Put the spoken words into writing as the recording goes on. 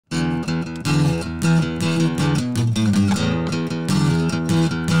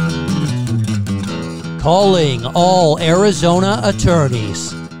Calling all Arizona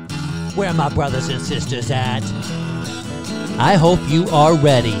attorneys. Where are my brothers and sisters at? I hope you are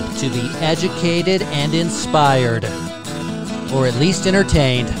ready to be educated and inspired, or at least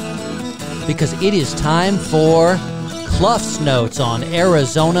entertained, because it is time for Cluff's Notes on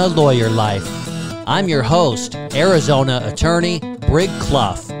Arizona Lawyer Life. I'm your host, Arizona attorney Brig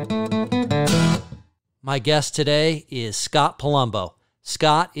Cluff. My guest today is Scott Palumbo.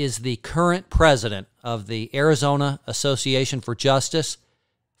 Scott is the current president of the Arizona Association for Justice,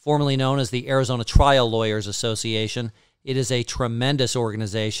 formerly known as the Arizona Trial Lawyers Association. It is a tremendous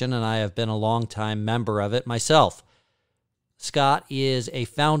organization, and I have been a longtime member of it myself. Scott is a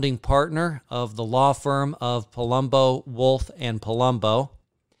founding partner of the law firm of Palumbo, Wolf, and Palumbo.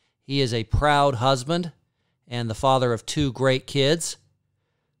 He is a proud husband and the father of 2 great kids.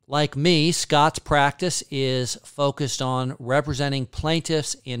 Like me, Scott's practice is focused on representing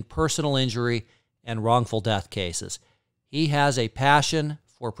plaintiffs in personal injury and wrongful death cases. He has a passion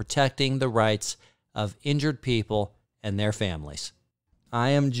for protecting the rights of injured people and their families.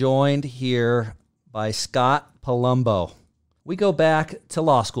 I am joined here by Scott Palumbo. We go back to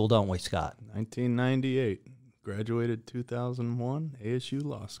law school, don't we, Scott? 1998. Graduated 2001, ASU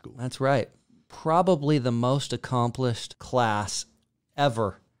Law School. That's right. Probably the most accomplished class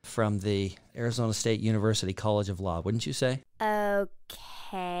ever from the Arizona State University College of Law, wouldn't you say?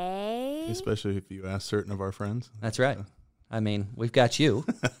 Okay. Especially if you ask certain of our friends. That's right. I mean, we've got you.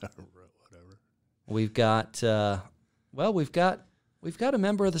 Whatever. We've got, we've got a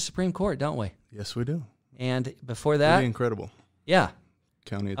member of the Supreme Court, don't we? Yes, we do. And before that, Pretty incredible. Yeah.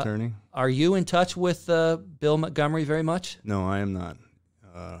 County attorney. Are you in touch with Bill Montgomery very much? No, I am not.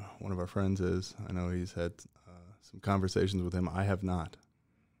 One of our friends is. I know he's had some conversations with him. I have not.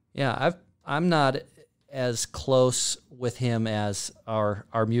 Yeah, I'm not as close with him as our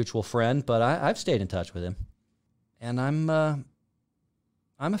mutual friend, but I've stayed in touch with him, and I'm a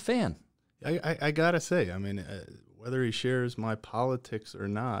fan. I gotta say, I mean, whether he shares my politics or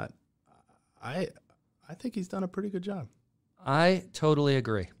not, I think he's done a pretty good job. I totally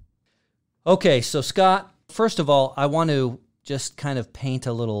agree. Okay, so Scott, first of all, I want to just kind of paint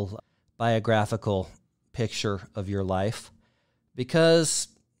a little biographical picture of your life, because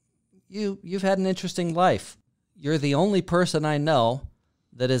you've had an interesting life. You're the only person I know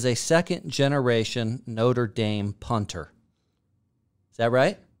that is a second-generation Notre Dame punter. Is that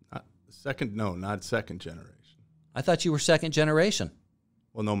right? No, not second generation. I thought you were second generation.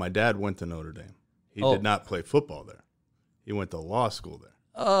 Well, no, my dad went to Notre Dame. He did not play football there. He went to law school there.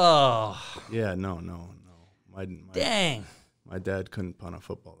 Oh. Yeah, no. Dang. My dad couldn't punt a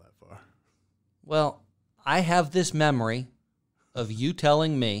football that far. Well, I have this memory of you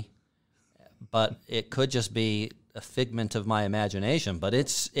telling me, but it could just be a figment of my imagination, but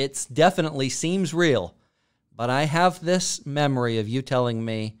it's definitely seems real. But I have this memory of you telling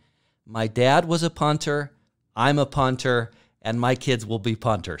me, my dad was a punter, I'm a punter, and my kids will be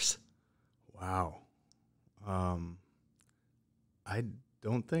punters. Wow. I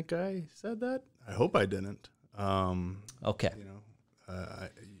don't think I said that. I hope I didn't. Okay.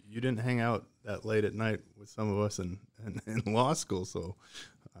 You didn't hang out that late at night with some of us in law school, so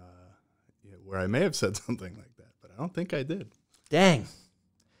where I may have said something like that, but I don't think I did. Dang.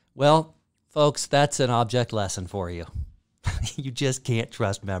 Well, folks, that's an object lesson for you. You just can't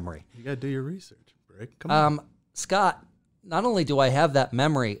trust memory. You got to do your research, Brig. Come on. Scott, not only do I have that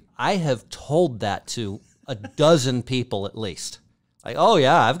memory, I have told that to a dozen people at least. Like, oh,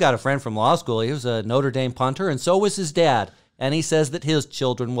 yeah, I've got a friend from law school. He was a Notre Dame punter, and so was his dad. And he says that his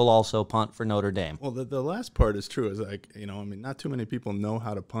children will also punt for Notre Dame. Well, the last part is true. Is like, not too many people know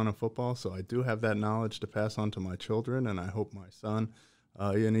how to punt a football, so I do have that knowledge to pass on to my children, and I hope my son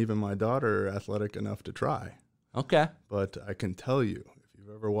and even my daughter are athletic enough to try. Okay. But I can tell you, if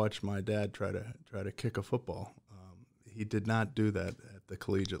you've ever watched my dad try to kick a football, he did not do that at the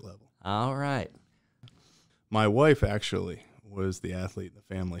collegiate level. All right. My wife actually was the athlete in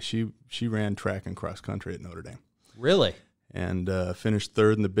the family. She ran track and cross country at Notre Dame. Really? And finished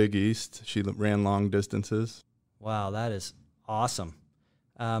 3rd in the Big East. She ran long distances. Wow, that is awesome.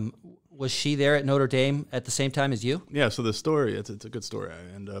 Was she there at Notre Dame at the same time as you? Yeah, so the story, it's a good story.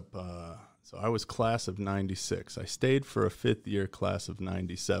 I end up, so I was class of 96. I stayed for a 5th year class of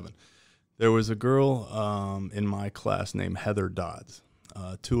 97. There was a girl in my class named Heather Dodds.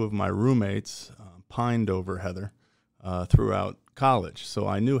 2 of my roommates pined over Heather throughout college. So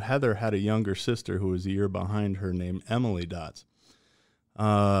I knew Heather had a younger sister who was a year behind her named Emily Dodds.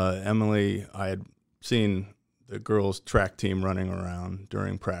 Emily, I had seen the girls' track team running around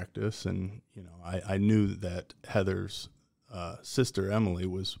during practice, and I knew that Heather's sister Emily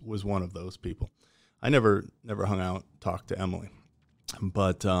was one of those people. I never hung out, talked to Emily.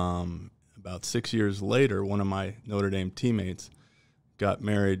 But about 6 years later, one of my Notre Dame teammates got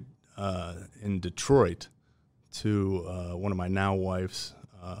married in Detroit to one of my now wife's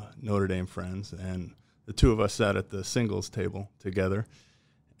Notre Dame friends, and the two of us sat at the singles table together,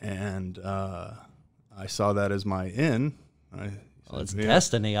 and I saw that as my in. Well, it's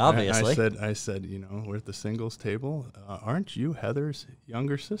destiny, obviously. I said, you know, we're at the singles table. Aren't you Heather's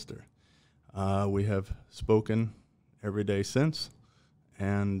younger sister? We have spoken every day since,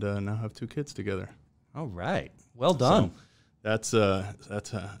 and now have 2 kids together. All right, well done. So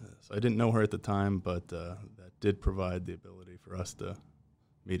so I didn't know her at the time, but that did provide the ability for us to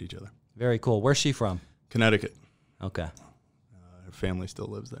meet each other. Very cool. Where's she from? Connecticut. Okay. Her family still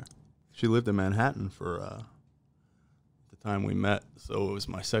lives there. She lived in Manhattan for the time we met, so it was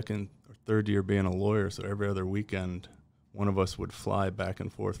my second or third year being a lawyer, so every other weekend one of us would fly back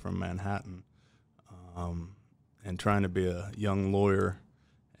and forth from Manhattan, and trying to be a young lawyer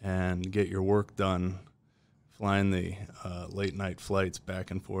and get your work done, flying the late-night flights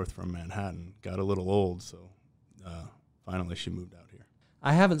back and forth from Manhattan got a little old, so finally she moved out here.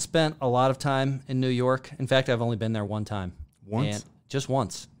 I haven't spent a lot of time in New York. In fact, I've only been there one time. Once? Just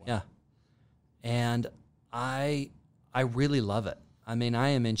once, wow. Yeah. And I really love it. I mean, I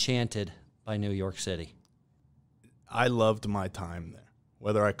am enchanted by New York City. I loved my time there.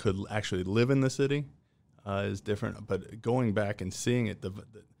 Whether I could actually live in the city is different, but going back and seeing it,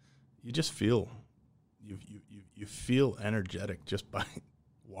 you just feel you feel energetic just by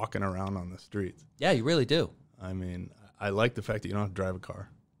walking around on the streets. Yeah, you really do. I mean, I like the fact that you don't have to drive a car.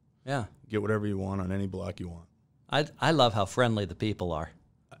 Yeah. Get whatever you want on any block you want. I love how friendly the people are.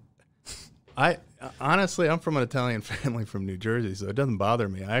 Honestly, I'm from an Italian family from New Jersey, so it doesn't bother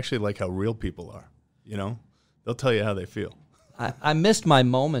me. I actually like how real people are. You know, they'll tell you how they feel. I missed my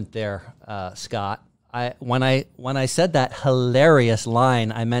moment there, Scott. When I said that hilarious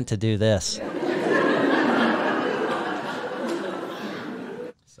line, I meant to do this.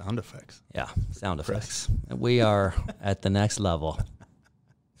 Sound effects. Yeah, sound effects. We are at the next level.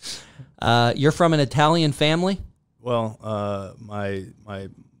 You're from an Italian family? Well, my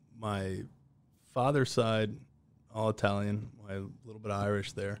father's side, all Italian. A little bit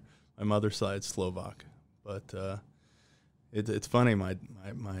Irish there. My mother's side, Slovak. But it's funny. My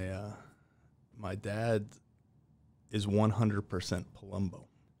dad is 100% Palumbo.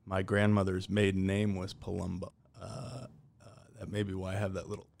 My grandmother's maiden name was Palumbo. That may be why I have that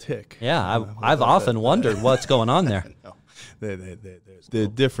little tick. Yeah, I've often wondered what's going on there. No, they're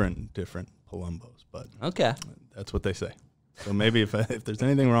different Palumbos, but okay, that's what they say. So maybe if there's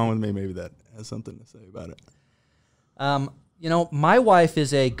anything wrong with me, maybe that has something to say about it. You know, my wife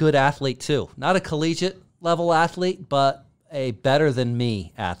is a good athlete too. Not a collegiate level athlete, but a better than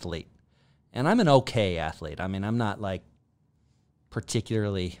me athlete. And I'm an okay athlete. I mean, I'm not like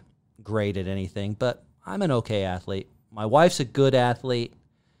particularly great at anything, but I'm an okay athlete. My wife's a good athlete,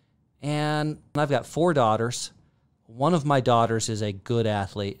 and I've got 4 daughters. One of my daughters is a good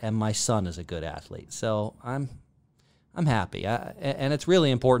athlete, and my son is a good athlete. So I'm happy, and it's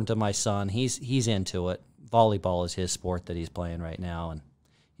really important to my son. He's into it. Volleyball is his sport that he's playing right now, and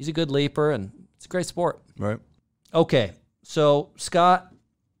he's a good leaper, and it's a great sport. Right. Okay, so Scott,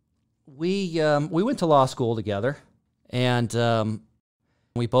 we went to law school together, and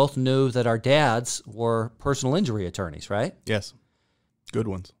we both knew that our dads were personal injury attorneys, right? Yes. Good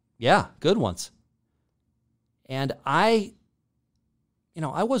ones. Yeah, good ones. And I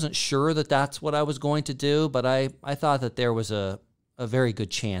wasn't sure that that's what I was going to do, but I thought that there was a very good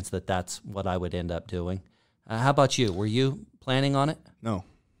chance that that's what I would end up doing. How about you? Were you planning on it? No,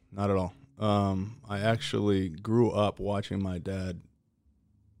 not at all. I actually grew up watching my dad.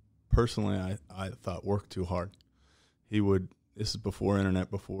 Personally, I thought work too hard. This is before internet,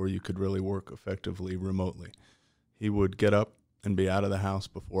 before you could really work effectively remotely. He would get up and be out of the house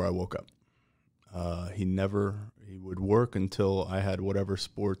before I woke up. He would work until I had whatever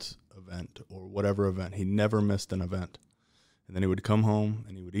sports event or whatever event. He never missed an event. And then he would come home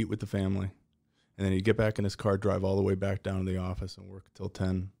and he would eat with the family. And then he'd get back in his car, drive all the way back down to the office and work till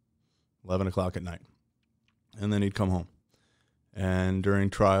 10, 11 o'clock at night. And then he'd come home. And during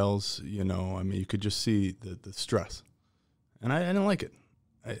trials, you could just see the stress. And I didn't like it.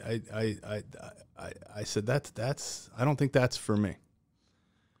 I said, I don't think that's for me.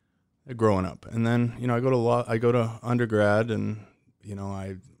 Growing up. And then, I go to undergrad, and,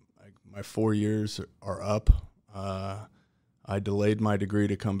 my 4 years are up. I delayed my degree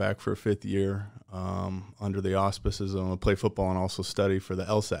to come back for a 5th year under the auspices of play football and also study for the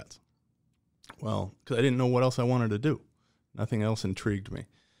LSATs. Well, because I didn't know what else I wanted to do. Nothing else intrigued me.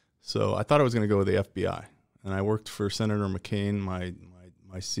 So I thought I was going to go with the FBI. And I worked for Senator McCain my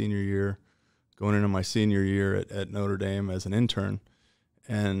senior year, going into my senior year at Notre Dame as an intern.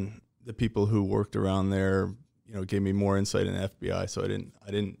 And the people who worked around there, gave me more insight in the FBI. So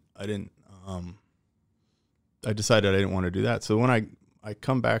I decided I didn't want to do that. So when I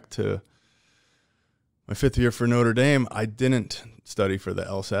come back to my 5th year for Notre Dame, I didn't study for the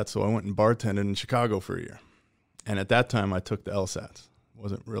LSAT. So I went and bartended in Chicago for a year. And at that time I took the LSATs.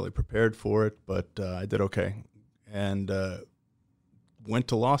 Wasn't really prepared for it, but I did okay. And went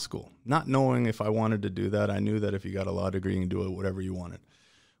to law school, not knowing if I wanted to do that. I knew that if you got a law degree, you can do whatever you wanted.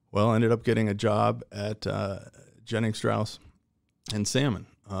 Well, I ended up getting a job at Jennings Strauss and Salmon.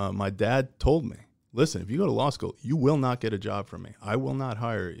 My dad told me, listen, if you go to law school, you will not get a job from me. I will not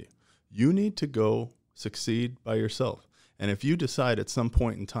hire you. You need to go succeed by yourself. And if you decide at some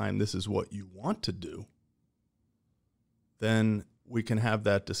point in time this is what you want to do, then we can have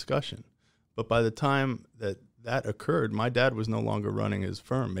that discussion. But by the time that occurred, my dad was no longer running his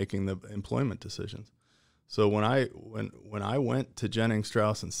firm, making the employment decisions. So when I went to Jennings,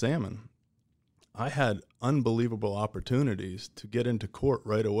 Strauss and Salmon, I had unbelievable opportunities to get into court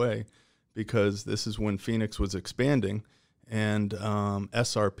right away, because this is when Phoenix was expanding, and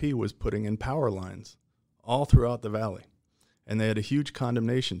SRP was putting in power lines all throughout the valley, and they had a huge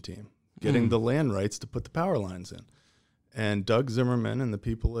condemnation team getting the land rights to put the power lines in. And Doug Zimmerman and the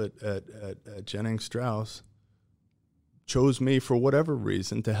people at Jennings Strauss chose me for whatever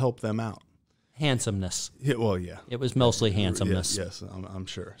reason to help them out. Handsomeness. Yeah, well, yeah. It was mostly handsomeness. Yes, I'm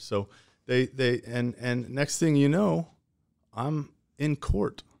sure. So and next thing you know, I'm in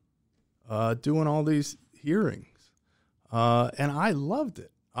court doing all these hearings. And I loved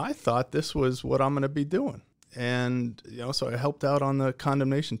it. I thought this was what I'm going to be doing. And, so I helped out on the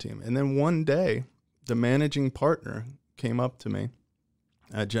condemnation team. And then one day, the managing partner came up to me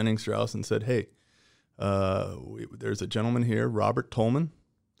at Jennings Strauss and said, hey, there's a gentleman here, Robert Tolman.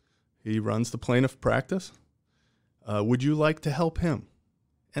 He runs the plaintiff practice. Would you like to help him?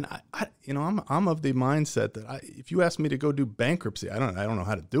 And I'm of the mindset that if you ask me to go do bankruptcy, I don't know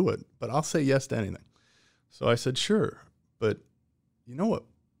how to do it, but I'll say yes to anything. So I said, sure. But you know what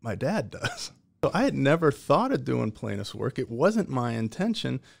my dad does? So I had never thought of doing plaintiff's work. It wasn't my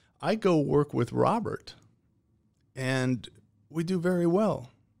intention. I go work with Robert, and we do very well,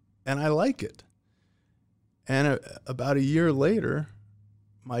 and I like it. And about a year later,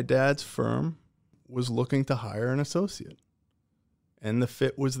 my dad's firm was looking to hire an associate, and the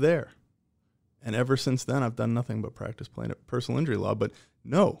fit was there. And ever since then, I've done nothing but practice personal injury law. But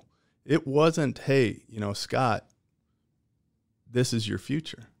no, it wasn't, hey, Scott, this is your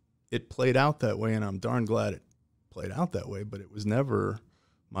future. It played out that way, and I'm darn glad it played out that way, but it was never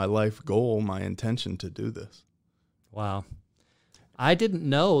my life goal, my intention to do this. Wow. I didn't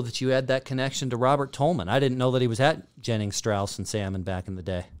know that you had that connection to Robert Tolman. I didn't know that he was at Jennings, Strauss, and Salmon back in the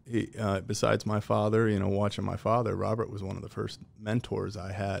day. He, besides my father, watching my father, Robert was one of the first mentors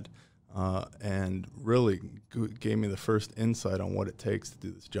I had, and really gave me the first insight on what it takes to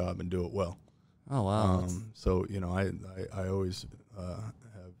do this job and do it well. Oh, wow. So, I always have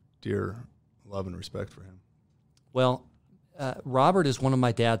dear love and respect for him. Well, Robert is one of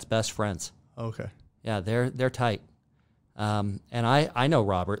my dad's best friends. Okay. Yeah, they're tight. And I know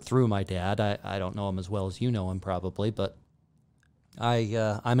Robert through my dad. I don't know him as well as you know him probably, but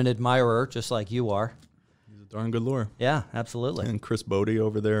I'm an admirer just like you are. He's a darn good lawyer. Yeah, absolutely. And Chris Bodie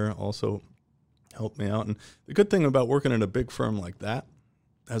over there also helped me out. And the good thing about working in a big firm like that,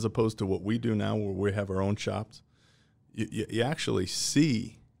 as opposed to what we do now where we have our own shops, you actually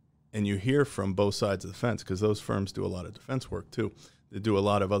see and you hear from both sides of the fence, because those firms do a lot of defense work too. They do a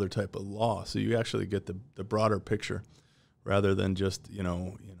lot of other type of law. So you actually get the broader picture rather than just,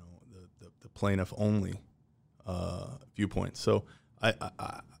 the plaintiff only viewpoint. So a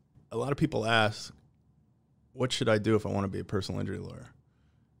lot of people ask, what should I do if I want to be a personal injury lawyer?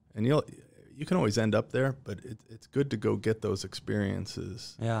 And you can always end up there, but it's good to go get those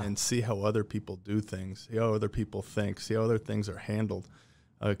experiences and see how other people do things, see how other people think, see how other things are handled.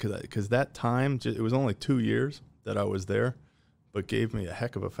 Because that time, it was only 2 years that I was there, but gave me a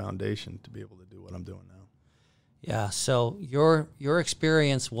heck of a foundation to be able to do what I'm doing now. Yeah, so your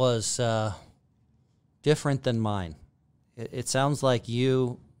experience was different than mine. It sounds like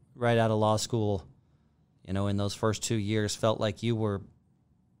you, right out of law school, in those first 2 years, felt like you were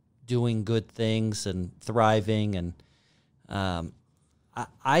doing good things and thriving. And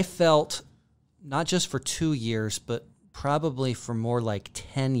I felt, not just for 2 years, but probably for more like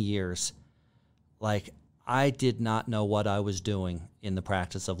 10 years, like I did not know what I was doing in the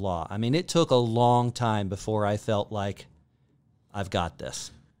practice of law. I mean, it took a long time before I felt like I've got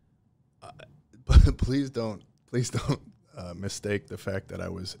this. please don't mistake the fact that I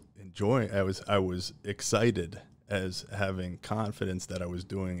was I was excited as having confidence that I was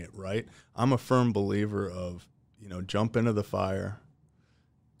doing it right. I'm a firm believer of, jump into the fire,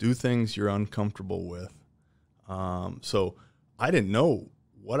 do things you're uncomfortable with. So I didn't know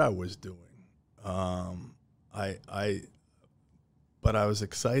what I was doing. But I was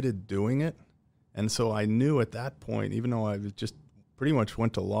excited doing it. And so I knew at that point, even though I was just pretty much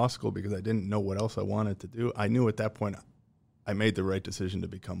went to law school because I didn't know what else I wanted to do, I knew at that point I made the right decision to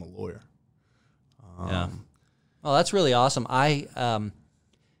become a lawyer. Yeah. Well, that's really awesome.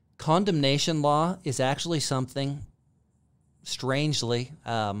 Condemnation law is actually something, strangely,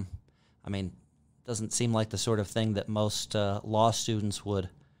 doesn't seem like the sort of thing that most law students would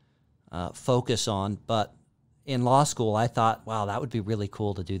focus on, but in law school, I thought, wow, that would be really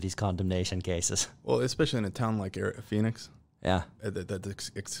cool to do these condemnation cases. Well, especially in a town like Phoenix. Yeah.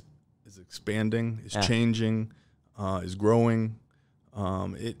 That is expanding, is changing, is growing.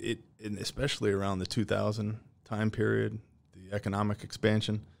 And especially around the 2000 time period, the economic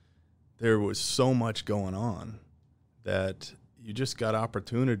expansion, there was so much going on that you just got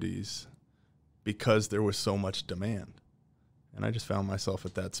opportunities because there was so much demand. And I just found myself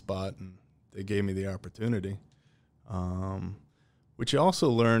at that spot, and they gave me the opportunity. Which you also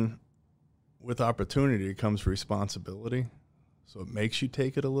learn, with opportunity comes responsibility. So it makes you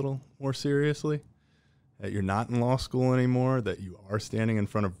take it a little more seriously, that you're not in law school anymore, that you are standing in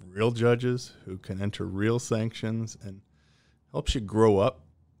front of real judges who can enter real sanctions, and helps you grow up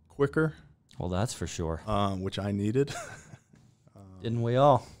quicker. Well, that's for sure. Which I needed. Didn't we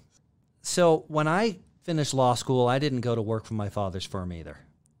all? So when I finished law school, I didn't go to work for my father's firm either.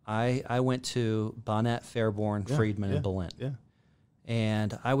 I went to Bonnet, Fairborn, Friedman, and Bulent. Yeah.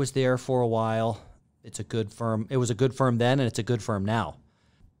 And I was there for a while. It's a good firm. It was a good firm then, and it's a good firm now.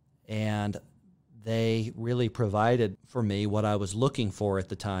 And they really provided for me what I was looking for at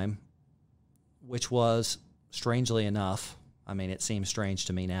the time, which was, strangely enough, it seems strange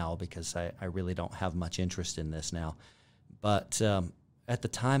to me now because I really don't have much interest in this now. But at the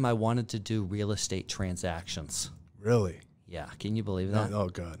time, I wanted to do real estate transactions. Really? Yeah. Can you believe that? Oh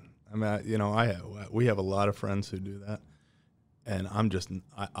God. We have a lot of friends who do that. And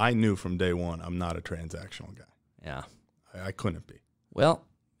I knew from day one, I'm not a transactional guy. Yeah. I couldn't be. Well,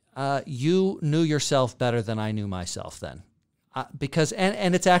 you knew yourself better than I knew myself then. Because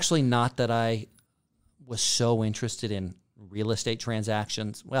it's actually not that I was so interested in real estate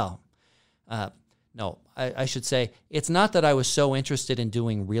transactions. Well, no, I should say it's not that I was so interested in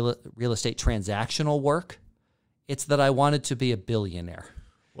doing real estate transactional work. It's that I wanted to be a billionaire.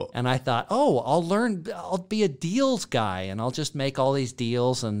 Well, and I thought, I'll be a deals guy, and I'll just make all these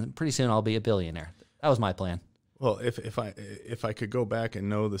deals, and pretty soon I'll be a billionaire. That was my plan. Well, if I could go back and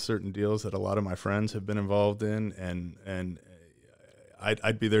know the certain deals that a lot of my friends have been involved in, and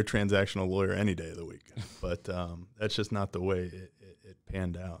I'd be their transactional lawyer any day of the week. But that's just not the way it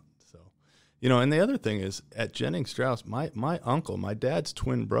panned out. So, and the other thing is, at Jennings Strauss, my uncle, my dad's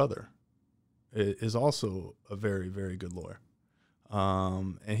twin brother, is also a very, very good lawyer.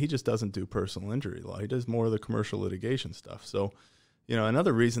 And he just doesn't do personal injury law. He does more of the commercial litigation stuff. So,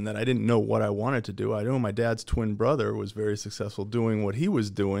 another reason that I didn't know what I wanted to do, I know my dad's twin brother was very successful doing what he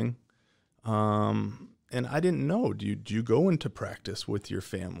was doing. And I didn't know, do you go into practice with your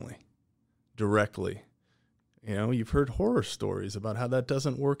family directly? You've heard horror stories about how that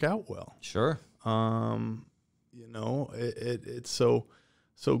doesn't work out well. Sure. It's so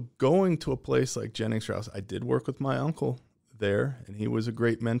going to a place like Jennings Strauss, I did work with my uncle there, and he was a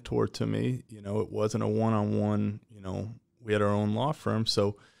great mentor to me. It wasn't a one-on-one, we had our own law firm,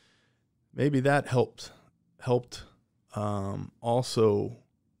 so maybe that helped also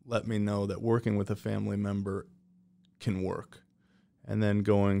let me know that working with a family member can work. And then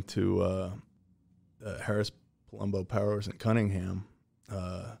going to Harris, Palumbo, Powers, and Cunningham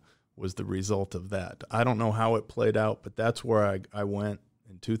was the result of that. I don't know how it played out, but that's where I went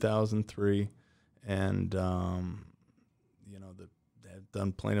in 2003, and I've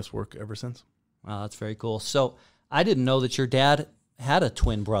done plaintiff's work ever since. Wow, that's very cool. So I didn't know that your dad had a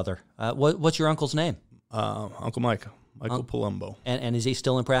twin brother. What's your uncle's name? Uncle Mike. Michael Palumbo. And is he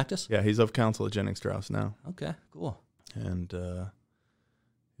still in practice? Yeah, he's of counsel at Jennings Strauss now. Okay, cool. And,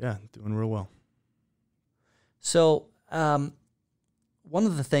 doing real well. So one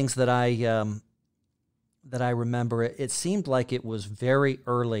of the things that I remember, it seemed like it was very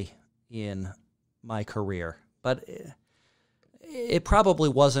early in my career, but it probably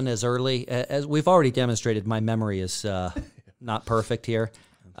wasn't as early. As we've already demonstrated, my memory is not perfect here.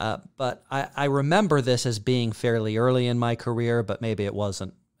 But I remember this as being fairly early in my career, but maybe it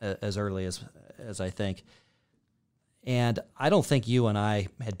wasn't as early as I think. And I don't think you and I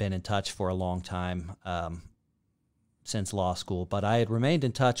had been in touch for a long time since law school, but I had remained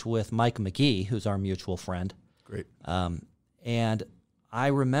in touch with Mike McGee, who's our mutual friend. Great. And I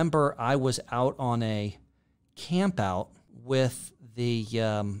remember I was out on a camp out with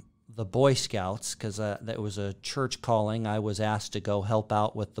the Boy Scouts because that was a church calling. I was asked to go help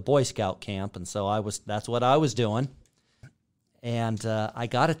out with the Boy Scout camp, and so that's what I was doing. And I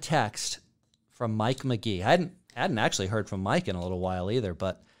got a text from Mike McGee. I hadn't actually heard from Mike in a little while either,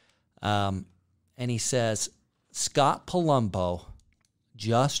 but and he says, Scott Palumbo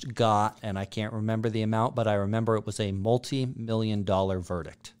just got, and I can't remember the amount, but I remember it was a multi-million-dollar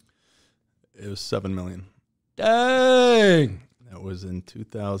verdict. It was $7 million. Dang! That was in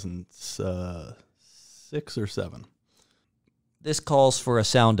 2006 or 7. This calls for a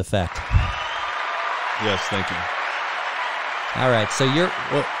sound effect. Yes, thank you. All right, so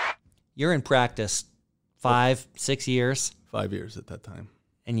you're in practice 5-6 years. 5 years at that time.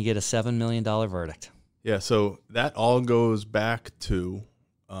 And you get a $7 million verdict. Yeah, so that all goes back to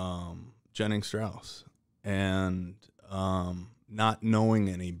Jennings Strauss and not knowing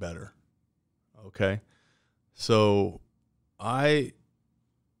any better. Okay? So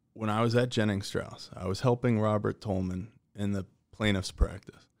when I was at Jennings Strauss, I was helping Robert Tolman in the plaintiff's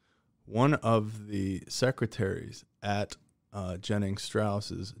practice. One of the secretaries at Jennings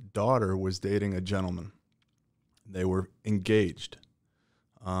Strauss's daughter was dating a gentleman. They were engaged.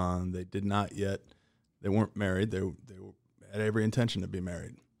 They did not yet. They weren't married. They had every intention to be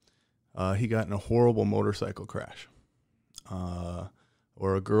married. He got in a horrible motorcycle crash,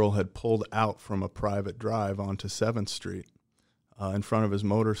 where a girl had pulled out from a private drive onto 7th Street in front of his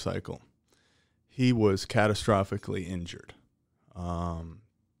motorcycle. He was catastrophically injured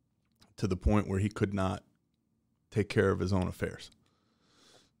to the point where he could not take care of his own affairs.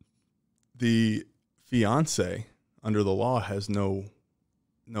 The fiance, under the law, has no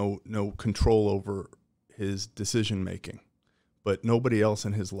control over his decision making, but nobody else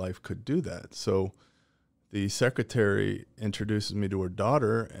in his life could do that. So the secretary introduces me to her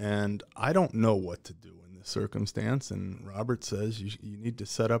daughter, and I don't know what to do in this circumstance. And Robert says you need to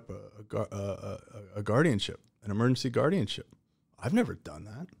set up a guardianship, an emergency guardianship. I've never done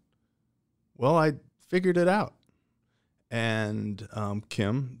that. Well, I figured it out, and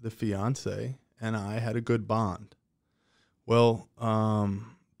Kim, the fiance, and I had a good bond. Well,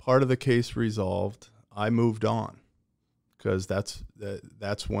 part of the case resolved. I moved on because that's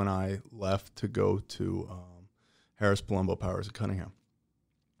when I left to go to Harris Palumbo Powers of Cunningham.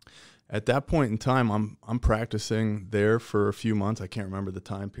 At that point in time, I'm practicing there for a few months. I can't remember the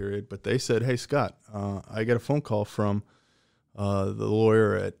time period, but they said, "Hey, Scott, I get a phone call from the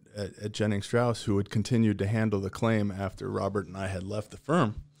lawyer at Jennings Strauss who had continued to handle the claim after Robert and I had left the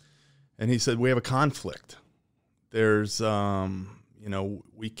firm, and he said we have a conflict. There's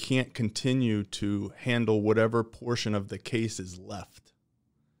we can't continue to handle whatever portion of the case is left.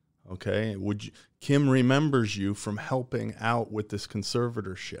 Okay, Kim remembers you from helping out with this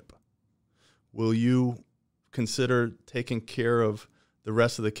conservatorship. Will you consider taking care of the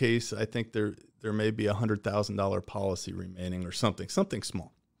rest of the case? I think there may be $100,000 policy remaining or something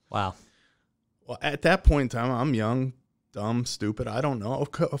small." Wow. Well, at that point in time, I'm young, dumb, stupid. I don't know.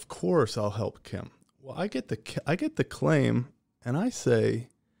 Of course, I'll help Kim. Well, I get the claim, and I say,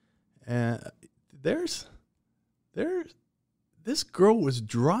 this girl was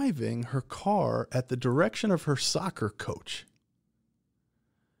driving her car at the direction of her soccer coach.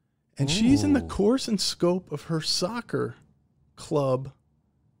 And she's in the course and scope of her soccer club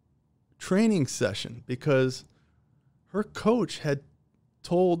training session because her coach had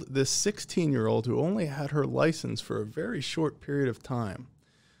told this 16-year-old who only had her license for a very short period of time,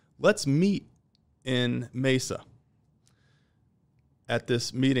 let's meet in Mesa at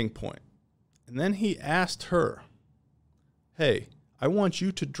this meeting point. And then he asked her, hey, I want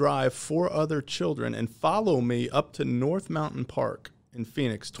you to drive 4 other children and follow me up to North Mountain Park in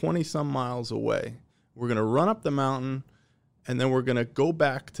Phoenix, 20-some miles away. We're going to run up the mountain, and then we're going to go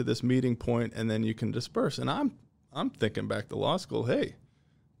back to this meeting point, and then you can disperse. And I'm thinking back to law school, hey,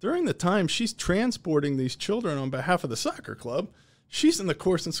 during the time she's transporting these children on behalf of the soccer club, she's in the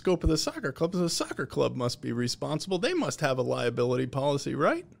course and scope of the soccer club, so the soccer club must be responsible. They must have a liability policy,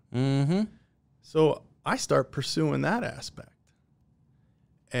 right? Mm-hmm. So I start pursuing that aspect.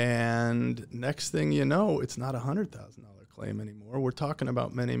 And next thing you know, it's not a $100,000 claim anymore. We're talking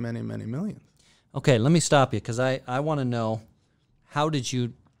about many, many, many millions. Okay, let me stop you because I want to know, how did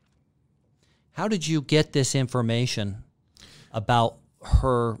you get this information about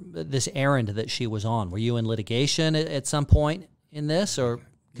this errand that she was on? Were you in litigation at some point in this, or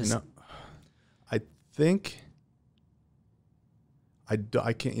I think I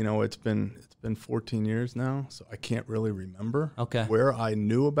can't. It's been 14 years now, so I can't really remember where I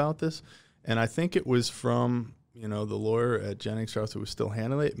knew about this. And I think it was from the lawyer at Jennings Strauss who was still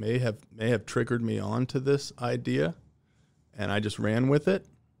handling it. May have triggered me on to this idea, and I just ran with it.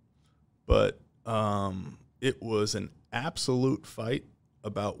 But it was an absolute fight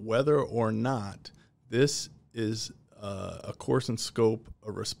about whether or not this is a course and scope,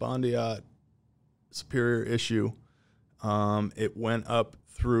 a respondeat superior issue. It went up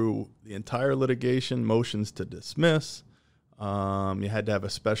through the entire litigation, motions to dismiss. You had to have a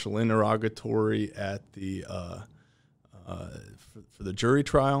special interrogatory at the for the jury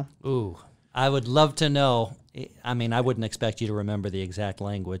trial. Ooh, I would love to know. I mean, I wouldn't expect you to remember the exact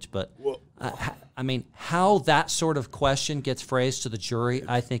language, but I mean, how that sort of question gets phrased to the jury,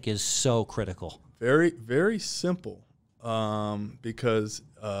 I think, is so critical. Very, very simple, because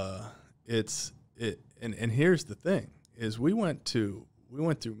and here's the thing: is we went through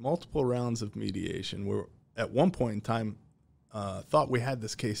multiple rounds of mediation. Where at one point in time thought we had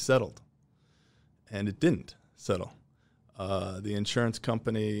this case settled, and it didn't settle. The insurance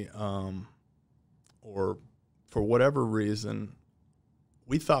company, or for whatever reason,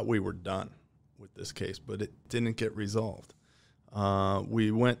 we thought we were done with this case, but it didn't get resolved.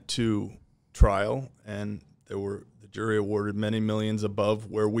 We went to trial, and the jury awarded many millions above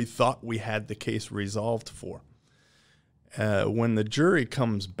where we thought we had the case resolved for. When the jury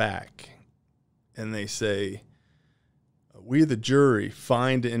comes back and they say, we, the jury,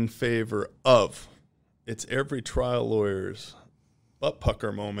 find in favor of, it's every trial lawyer's butt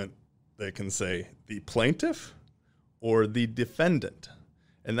pucker moment. They can say the plaintiff or the defendant.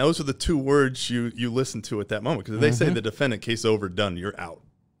 And those are the two words you listen to at that moment. Because if they say the defendant, case over, done, you're out.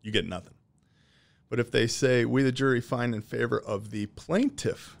 You get nothing. But if they say, we, the jury, find in favor of the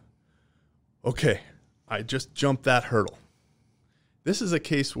plaintiff, okay, I just jumped that hurdle. This is a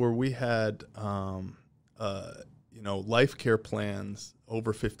case where we had, life care plans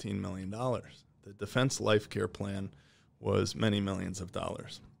over $15 million. The defense life care plan was many millions of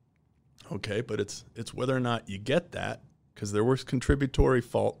dollars. Okay, but it's whether or not you get that, because there was contributory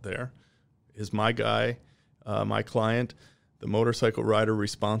fault there. Is my guy, my client, the motorcycle rider,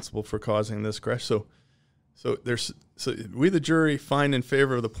 responsible for causing this crash? So we, the jury, find in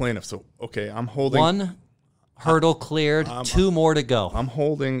favor of the plaintiff. So okay, I'm holding one hurdle cleared, two more to go. I'm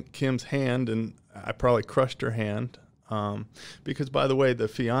holding Kim's hand, and I probably crushed her hand, because, by the way, the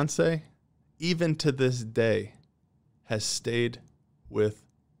fiance, even to this day, has stayed with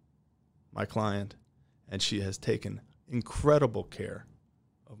my client, and she has taken incredible care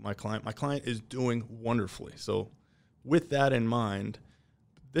of my client. My client is doing wonderfully. So with that in mind,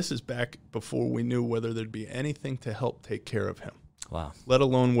 this is back before we knew whether there'd be anything to help take care of him. Wow. Let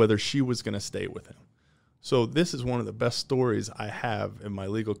alone whether she was going to stay with him. So this is one of the best stories I have in my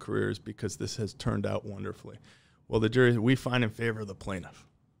legal careers, because this has turned out wonderfully. Well, the jury, we find in favor of the plaintiff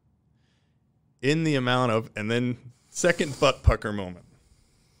in the amount of, and then second butt pucker moment,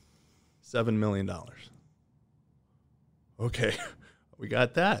 $7 million. Okay, we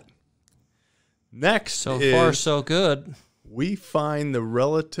got that. Next, so far so good. We find the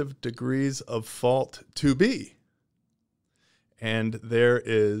relative degrees of fault to be. And there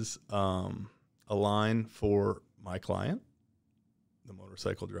is a line for my client, the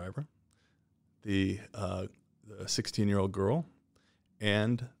motorcycle driver, the 16-year-old girl,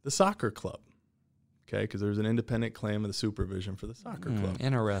 and the soccer club. Okay, because there's an independent claim of the supervision for the soccer club.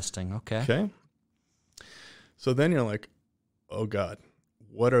 Interesting, okay. Okay. So then you're like, oh, God,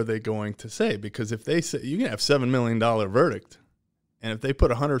 what are they going to say? Because if they say, you can have $7 million verdict, and if they put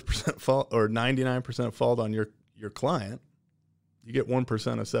 100% fault or 99% fault on your client, you get 1%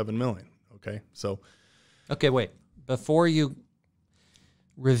 of $7 million. Okay, so. Okay, wait. Before you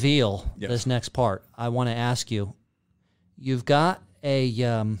reveal this next part, I want to ask you, you've got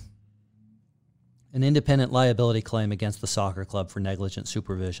an independent liability claim against the soccer club for negligent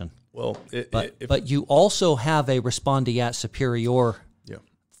supervision. Well, but you also have a respondeat superior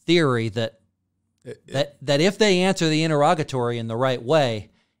theory that if they answer the interrogatory in the right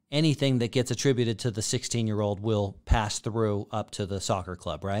way, anything that gets attributed to the 16-year-old will pass through up to the soccer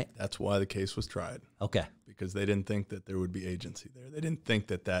club, right? That's why the case was tried. Okay. Because they didn't think that there would be agency there. They didn't think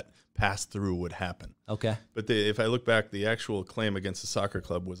that pass-through would happen. Okay. But if I look back, the actual claim against the soccer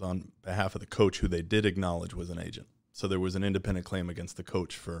club was on behalf of the coach, who they did acknowledge was an agent. So there was an independent claim against the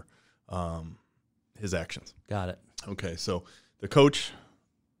coach for his actions. Got it. Okay, so the coach,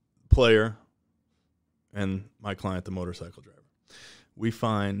 player, and my client, the motorcycle driver. We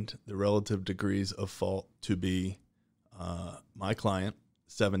find the relative degrees of fault to be my client,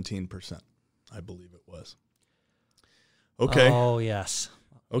 17%, I believe it was. Okay. Oh, yes.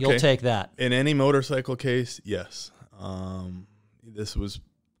 Okay. You'll take that. In any motorcycle case, yes. This was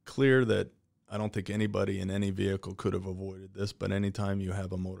clear that I don't think anybody in any vehicle could have avoided this, but anytime you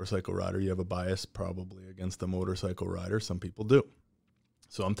have a motorcycle rider, you have a bias probably against the motorcycle rider. Some people do.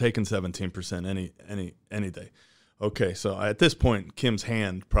 So I'm taking 17% any day. Okay, so at this point, Kim's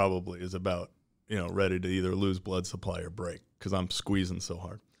hand probably is about, ready to either lose blood supply or break because I'm squeezing so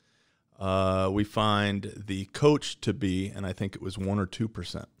hard. We find the coach to be, and I think it was 1 or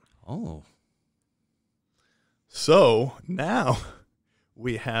 2%. Oh. So now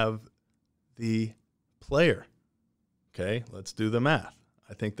we have the player. Okay, let's do the math.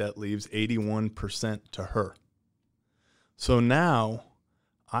 I think that leaves 81% to her. So now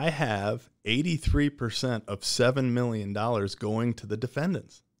I have 83% of $7 million going to the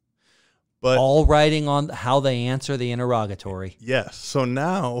defendants. But all riding on how they answer the interrogatory. Yes. So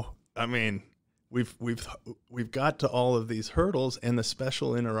now, I mean, we've got to all of these hurdles, and the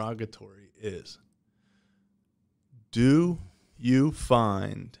special interrogatory is: do you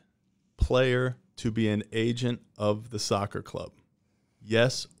find player to be an agent of the soccer club?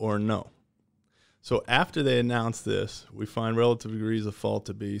 Yes or no? So after they announce this, we find relative degrees of fault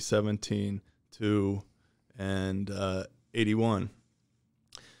to be 17, 2, and 81.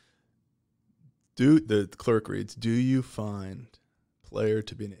 The clerk reads, do you find player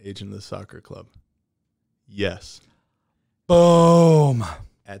to be an agent of the soccer club? Yes. Boom.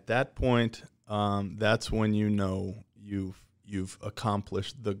 At that point, that's when you know you've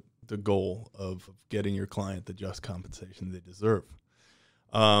accomplished the goal of getting your client the just compensation they deserve.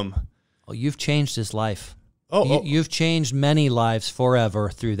 Oh, you've changed his life. Oh, you've changed many lives forever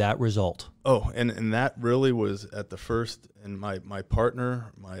through that result. Oh, and that really was at the first, and my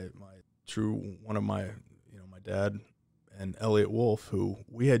partner, my true one of my dad and Elliot Wolf, who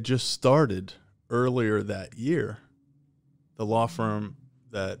we had just started earlier that year, the law firm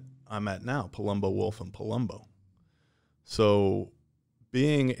that I'm at now, Palumbo, Wolf and Palumbo. So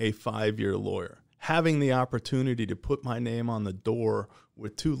being a 5-year lawyer, having the opportunity to put my name on the door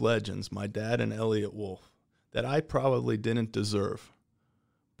with two legends, my dad and Elliot Wolf, that I probably didn't deserve,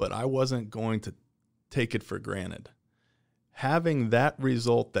 but I wasn't going to take it for granted. Having that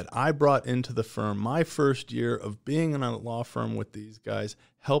result that I brought into the firm, my first year of being in a law firm with these guys,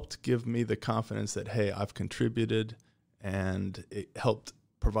 helped give me the confidence that, hey, I've contributed, and it helped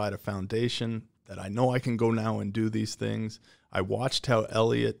provide a foundation that I know I can go now and do these things. I watched how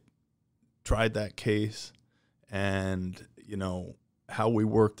Elliot tried that case and, how we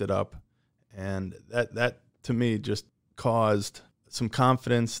worked it up. And that to me just caused some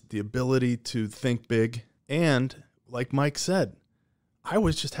confidence, the ability to think big. And like Mike said, I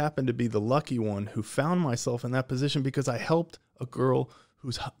was just happened to be the lucky one who found myself in that position because I helped a girl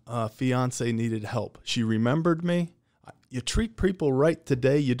whose fiance needed help. She remembered me. You treat people right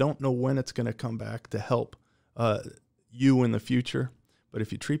today, you don't know when it's going to come back to help you in the future. But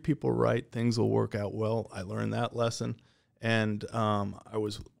if you treat people right, things will work out well. I learned that lesson. And I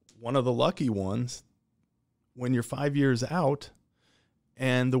was one of the lucky ones when you're 5 years out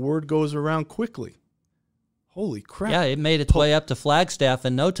and the word goes around quickly. Holy crap. Yeah, it made its way up to Flagstaff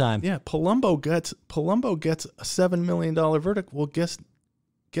in no time. Yeah, Palumbo gets a $7 million verdict. Well, guess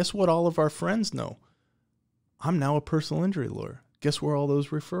what all of our friends know? I'm now a personal injury lawyer. Guess where all those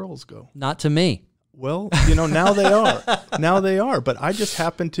referrals go? Not to me. Well, now they are. Now they are. But I just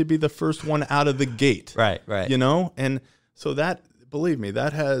happened to be the first one out of the gate. Right. And so that, believe me,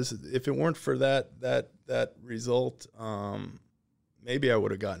 that has, if it weren't for that result, maybe I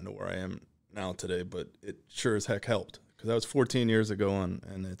would have gotten to where I am now today, but it sure as heck helped because that was 14 years ago,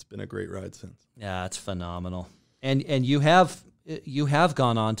 and it's been a great ride since. Yeah, it's phenomenal. And you have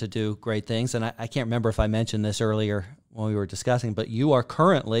gone on to do great things, and I can't remember if I mentioned this earlier when we were discussing, but you are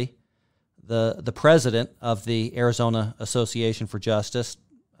currently the president of the Arizona Association for Justice,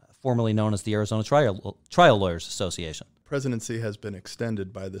 formerly known as the Arizona Trial Lawyers Association. Presidency has been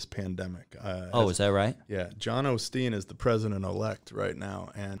extended by this pandemic. Is that right? Yeah. John Osteen is the president-elect right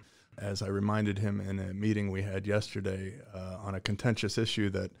now, and as I reminded him in a meeting we had yesterday on a contentious issue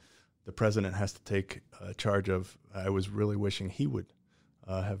that the president has to take charge of, I was really wishing he would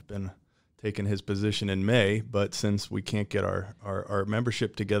have been taking his position in May, but since we can't get our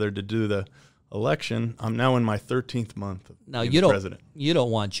membership together to do the election, I'm now in my 13th month of being president. You don't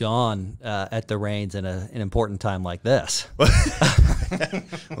want John at the reins in an important time like this.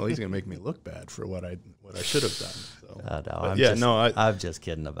 Well, he's going to make me look bad for what I should have done. So. I'm just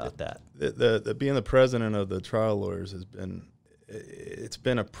kidding about that. The being the president of the trial lawyers it's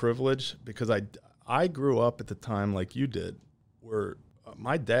been a privilege because I grew up at the time like you did, where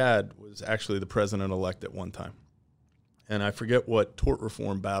My dad was actually the president-elect at one time. And I forget what tort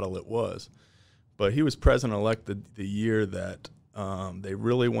reform battle it was, but he was president-elect the year that they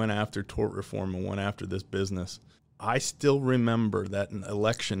really went after tort reform and went after this business. I still remember that an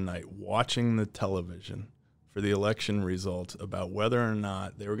election night watching the television for the election results about whether or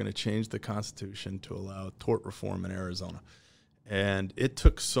not they were going to change the Constitution to allow tort reform in Arizona. And it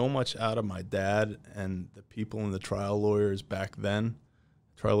took so much out of my dad and the people in the trial lawyers back then,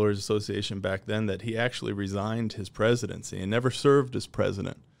 Trial Lawyers Association back then, that he actually resigned his presidency and never served as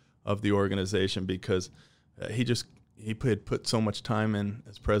president of the organization because he had put so much time in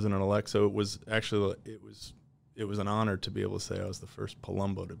as president-elect. So it was actually it was an honor to be able to say I was the first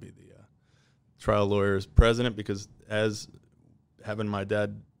Palumbo to be the trial lawyers president, because as having my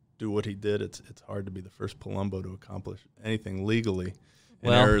dad do what he did, it's hard to be the first Palumbo to accomplish anything legally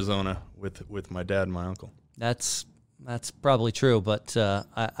in Arizona with my dad and my uncle. That's probably true, but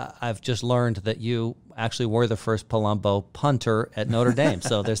I've just learned that you actually were the first Palumbo punter at Notre Dame,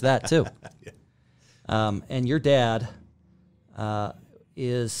 so there's that too. Yeah. And your dad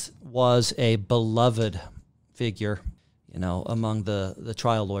was a beloved figure, among the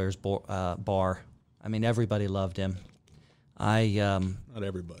trial lawyers bar. I mean, everybody loved him. Not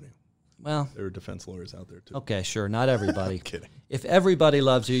everybody. Well, there were defense lawyers out there too. Okay, sure, not everybody. I'm kidding. If everybody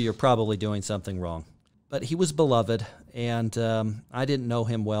loves you, you're probably doing something wrong. But he was beloved, and I didn't know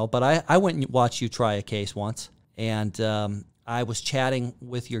him well, but I went and watched you try a case once, and I was chatting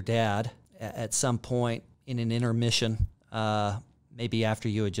with your dad at some point in an intermission, maybe after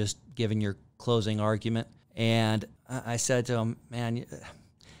you had just given your closing argument, and I said to him, man,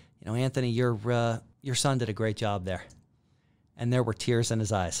 Anthony, your son did a great job there. And there were tears in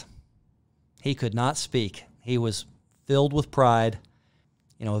his eyes. He could not speak. He was filled with pride.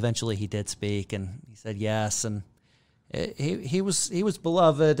 Eventually he did speak, and he said yes, and he was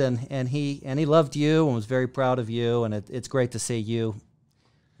beloved, and he loved you and was very proud of you, and it's great to see you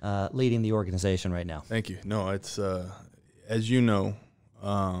leading the organization right now. Thank you. No, it's as you know,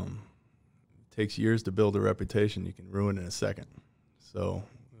 it takes years to build a reputation. You can ruin it in a second. So,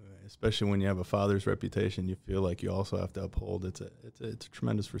 especially when you have a father's reputation, you feel like you also have to uphold. It's a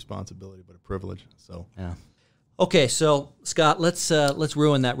tremendous responsibility, but a privilege. So yeah. Okay, so Scott, let's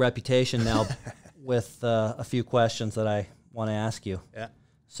ruin that reputation now with a few questions that I want to ask you. Yeah.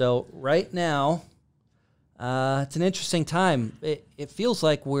 So right now, it's an interesting time. It feels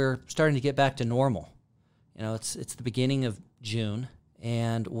like we're starting to get back to normal. It's the beginning of June,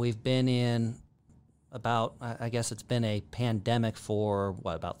 and we've been in I guess it's been a pandemic for,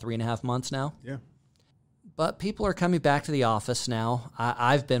 about 3.5 months now? Yeah. But people are coming back to the office now.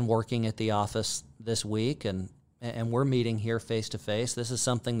 I've been working at the office this week, and we're meeting here face-to-face. This is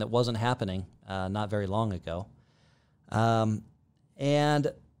something that wasn't happening not very long ago.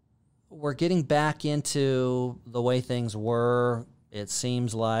 And we're getting back into the way things were. It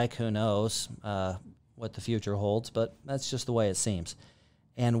seems like, who knows what the future holds, but that's just the way it seems.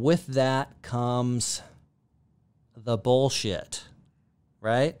 And with that comes the bullshit,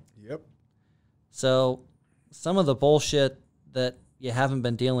 right? Yep. So some of the bullshit that you haven't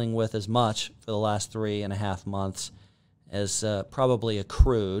been dealing with as much for the last 3.5 months is probably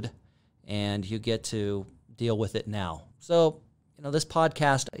accrued, and you get to deal with it now. So, this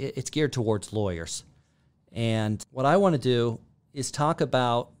podcast, it's geared towards lawyers. And what I want to do is talk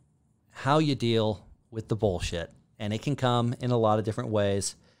about how you deal with the bullshit. And it can come in a lot of different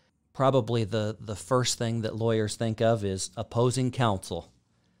ways. Probably the first thing that lawyers think of is opposing counsel.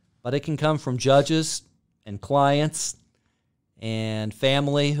 But it can come from judges and clients and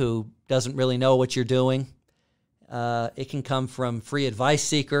family who doesn't really know what you're doing. It can come from free advice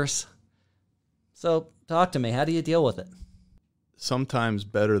seekers. So talk to me. How do you deal with it? Sometimes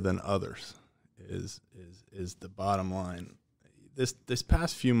better than others is the bottom line. This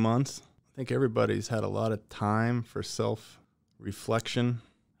past few months, I think everybody's had a lot of time for self-reflection.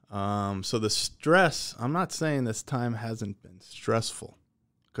 So the stress, I'm not saying this time hasn't been stressful,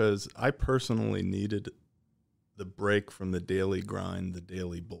 because I personally needed the break from the daily grind, the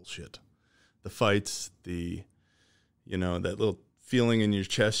daily bullshit, the fights, that little feeling in your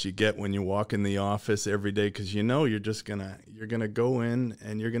chest you get when you walk in the office every day, because you're gonna go in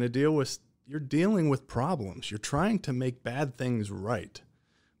and you're dealing with problems. You're trying to make bad things right.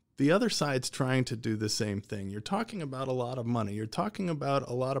 The other side's trying to do the same thing. You're talking about a lot of money. You're talking about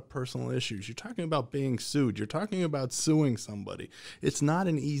a lot of personal issues. You're talking about being sued. You're talking about suing somebody. It's not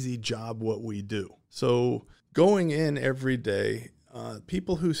an easy job what we do. So going in every day,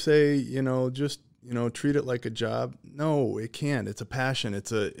 people who say, treat it like a job. No, it can't. It's a passion.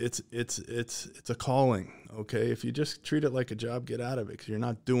 It's a calling. okay? If you just treat it like a job, get out of it because you're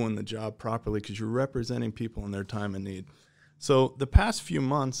not doing the job properly because you're representing people in their time of need. So the past few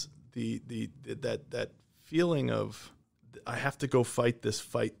months, that feeling of I have to go fight this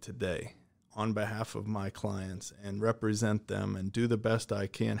fight today on behalf of my clients and represent them and do the best I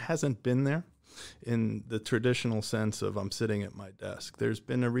can hasn't been there in the traditional sense of I'm sitting at my desk. There's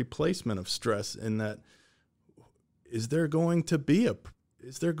been a replacement of stress in that is there going to be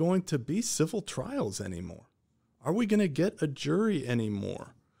civil trials anymore? Are we going to get a jury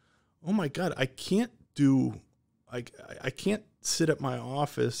anymore? Oh my God, I can't sit at my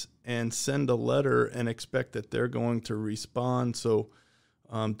office and send a letter and expect that they're going to respond. So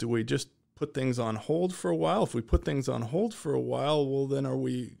do we just put things on hold for a while? If we put things on hold for a while, well, then are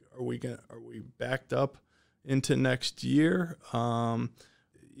we backed up into next year? So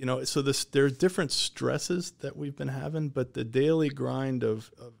there's different stresses that we've been having, but the daily grind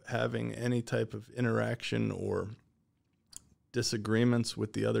of having any type of interaction or disagreements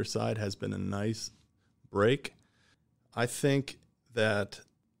with the other side has been a nice break. I think that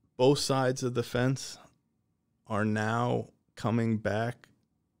both sides of the fence are now coming back,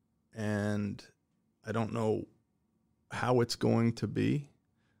 and I don't know how it's going to be.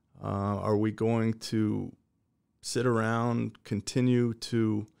 Are we going to sit around, continue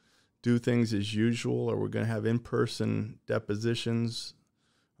to do things as usual? Are we going to have in-person depositions?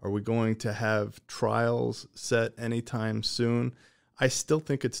 Are we going to have trials set anytime soon? I still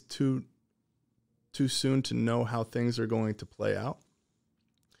think it's too soon to know how things are going to play out.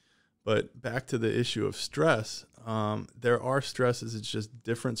 But back to the issue of stress, there are stresses. It's just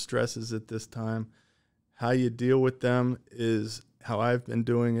different stresses at this time. How you deal with them is how I've been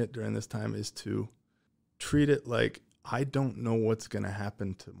doing it during this time is to treat it like I don't know what's going to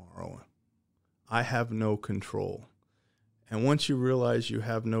happen tomorrow. I have no control. And once you realize you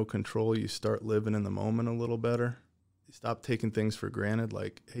have no control, you start living in the moment a little better. You stop taking things for granted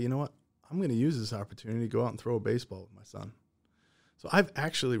like, hey, you know what? I'm going to use this opportunity to go out and throw a baseball with my son. So I've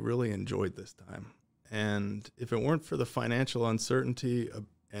actually really enjoyed this time. And if it weren't for the financial uncertainty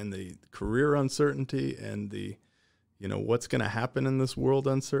and the career uncertainty and the, what's going to happen in this world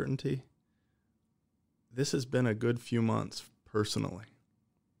uncertainty, this has been a good few months personally.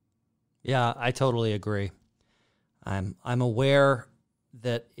 Yeah, I totally agree. I'm aware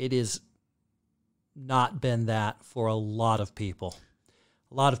that it has not been that for a lot of people.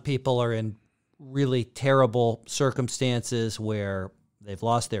 A lot of people are in really terrible circumstances where they've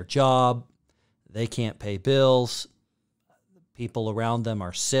lost their job, they can't pay bills, people around them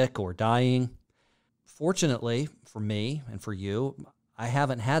are sick or dying. Fortunately for me and for you, I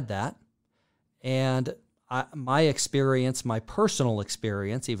haven't had that. And my experience, my personal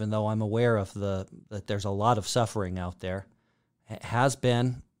experience, even though I'm aware of that there's a lot of suffering out there, has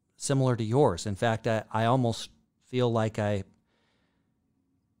been similar to yours. In fact, I almost feel like I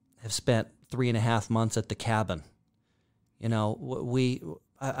have spent 3.5 months at the cabin.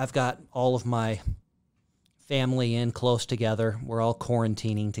 I've got all of my family in close together. We're all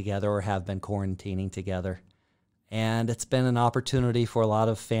quarantining together or have been quarantining together. And it's been an opportunity for a lot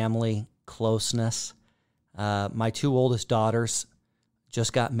of family closeness. My 2 oldest daughters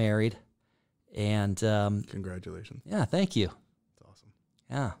just got married. And congratulations. Yeah, thank you. That's awesome.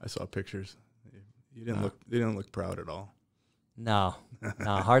 Yeah. I saw pictures. You didn't look proud at all. No,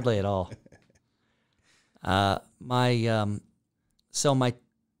 hardly at all. My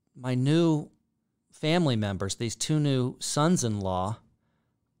new family members, these 2 new sons-in-law,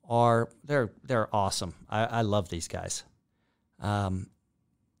 they're awesome. I love these guys.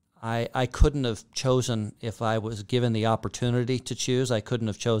 I couldn't have chosen, if I was given the opportunity to choose, I couldn't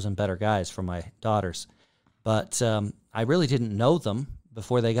have chosen better guys for my daughters. But I really didn't know them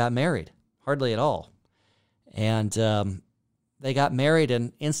before they got married, hardly at all. And they got married,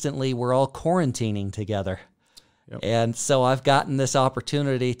 and instantly we're all quarantining together. Yep. And so I've gotten this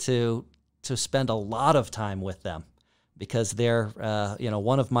opportunity to spend a lot of time with them because they're,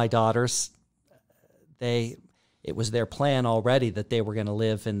 one of my daughters, it was their plan already that they were going to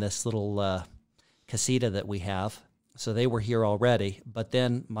live in this little casita that we have. So they were here already. But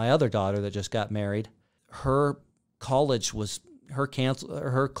then my other daughter that just got married, her college was her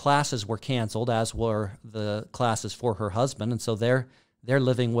classes were canceled, as were the classes for her husband, and so they're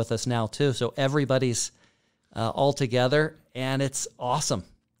living with us now too. So everybody's all together, and it's awesome.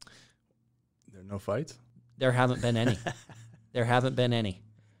 There are no fights? There haven't been any. There haven't been any.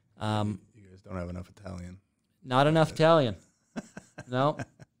 You guys don't have enough Italian. Not enough Italian. No.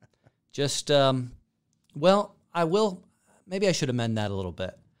 Just, well, I will, maybe I should amend that a little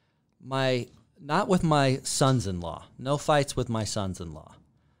bit. Not with my sons-in-law. No fights with my sons-in-law.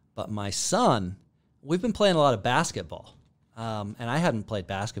 But my son we've been playing a lot of basketball. And I hadn't played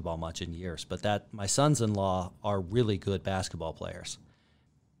basketball much in years, but my sons-in-law are really good basketball players.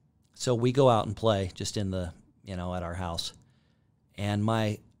 So we go out and play just in the, at our house. And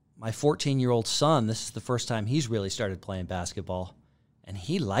my 14-year-old son, this is the first time he's really started playing basketball, and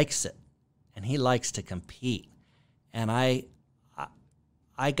he likes it, and he likes to compete. And I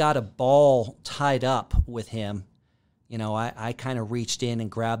got a ball tied up with him. I kind of reached in and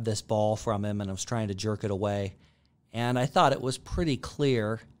grabbed this ball from him, and I was trying to jerk it away. And I thought it was pretty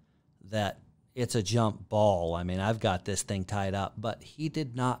clear that it's a jump ball. I mean, I've got this thing tied up, but he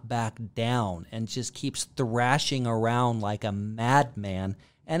did not back down and just keeps thrashing around like a madman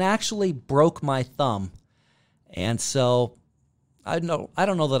and actually broke my thumb. And so I don't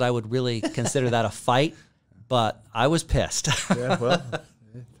know that I would really consider that a fight, but I was pissed. Yeah, well,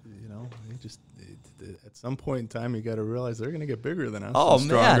 you just at some point in time you got to realize they're going to get bigger than us, and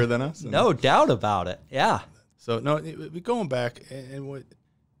stronger than us. No doubt about it. Yeah. So no, going back, and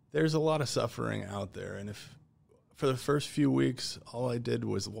there's a lot of suffering out there, and if for the first few weeks all I did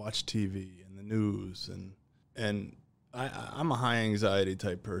was watch TV and the news, and I'm a high anxiety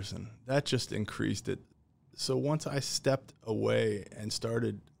type person, that just increased it. So once I stepped away and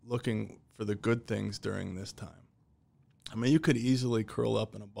started looking for the good things during this time, I mean, you could easily curl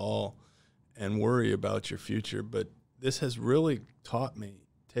up in a ball and worry about your future, but this has really taught me,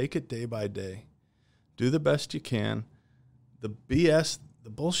 take it day by day. Do the best you can. The BS, the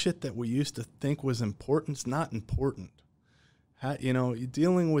bullshit that we used to think was important is not important. You're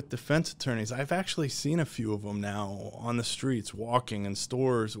dealing with defense attorneys. I've actually seen a few of them now on the streets, walking in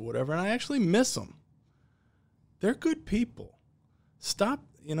stores or whatever, and I actually miss them. They're good people. Stop,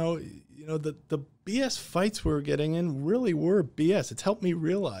 the BS fights we were getting in really were BS. It's helped me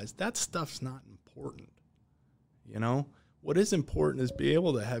realize that stuff's not important, What is important is be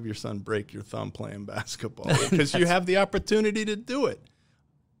able to have your son break your thumb playing basketball because you have the opportunity to do it,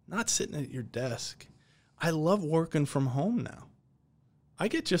 not sitting at your desk. I love working from home now. I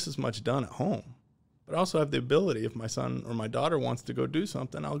get just as much done at home, but I also have the ability, if my son or my daughter wants to go do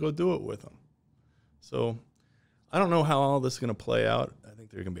something, I'll go do it with them. So I don't know how all this is going to play out. I think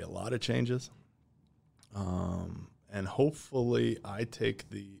there are going to be a lot of changes. And hopefully I take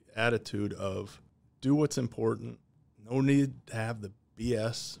the attitude of do what's important. No need to have the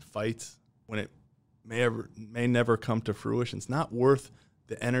BS fights when it may never come to fruition. It's not worth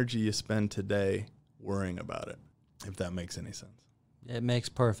the energy you spend today worrying about it, if that makes any sense. It makes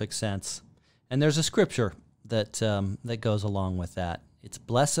perfect sense. And there's a scripture that goes along with that. It's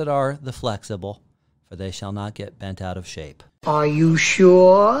blessed are the flexible, for they shall not get bent out of shape. Are you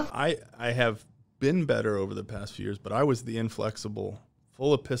sure? I have been better over the past few years, but I was the inflexible,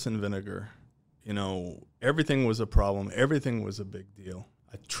 full of piss and vinegar. Everything was a problem. Everything was a big deal.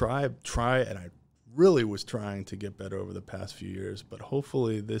 I tried, and I really was trying to get better over the past few years, but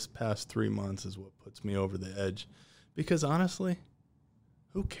hopefully this past 3 months is what puts me over the edge. Because honestly,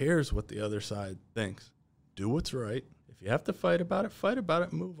 who cares what the other side thinks? Do what's right. If you have to fight about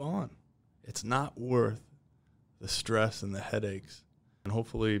it, move on. It's not worth the stress and the headaches. And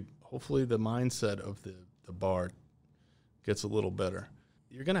hopefully the mindset of the bar gets a little better.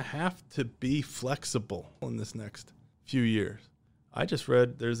 You're going to have to be flexible in this next few years. I just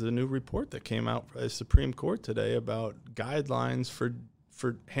read there's a new report that came out by the Supreme Court today about guidelines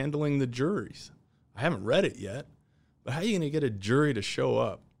for handling the juries. I haven't read it yet, but how are you going to get a jury to show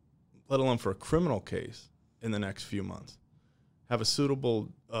up, let alone for a criminal case, in the next few months? Have a suitable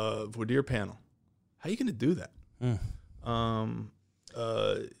voir dire panel. How are you going to do that? And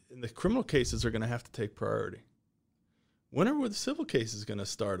the criminal cases are going to have to take priority. When are the civil cases going to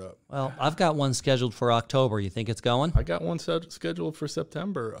start up? Well, I've got one scheduled for October. You think it's going? I got one scheduled for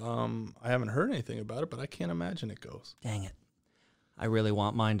September. I haven't heard anything about it, but I can't imagine it goes. Dang it. I really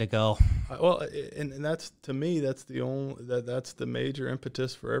want mine to go. And that's, to me, that's the major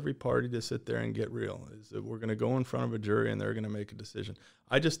impetus for every party to sit there and get real, is that we're going to go in front of a jury and they're going to make a decision.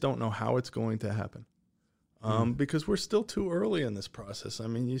 I just don't know how it's going to happen. Because we're still too early in this process. I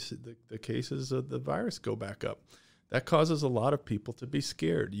mean, you see the cases of the virus go back up. That causes a lot of people to be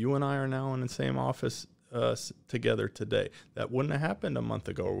scared. You and I are now in the same office together today. That wouldn't have happened a month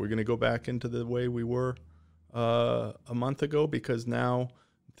ago. Are we going to go back into the way we were a month ago because now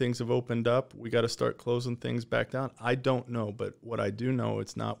things have opened up? We got to start closing things back down. I don't know, but what I do know,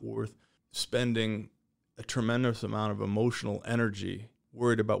 it's not worth spending a tremendous amount of emotional energy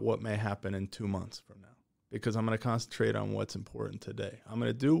worried about what may happen in 2 months from now, because I'm going to concentrate on what's important today. I'm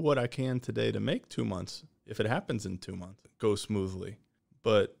going to do what I can today to make 2 months, if it happens in 2 months, go smoothly.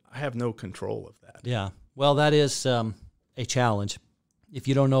 But I have no control of that. Yeah. Well, that is a challenge. if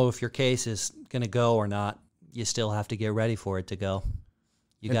you don't know if your case is going to go or not, you still have to get ready for it to go.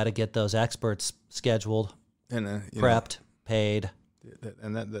 You got to get those experts scheduled, and prepped, paid.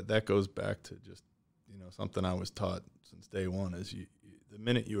 And that goes back to just, something I was taught since day one is the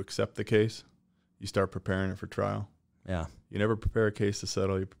minute you accept the case, you start preparing it for trial. Yeah. You never prepare a case to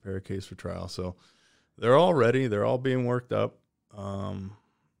settle, you prepare a case for trial. So they're all ready. They're all being worked up. Well,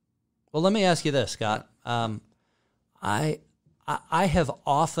 let me ask you this, Scott. I have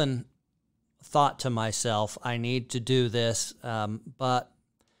often thought to myself, I need to do this, but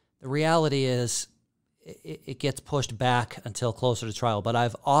the reality is it gets pushed back until closer to trial. But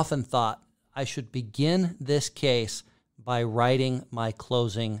I've often thought I should begin this case by writing my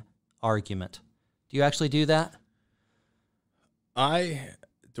closing argument. Do you actually do that?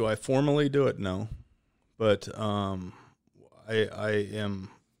 Do I formally do it? No, but I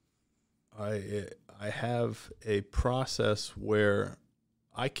have a process where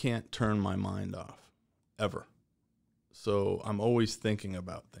I can't turn my mind off ever. So I'm always thinking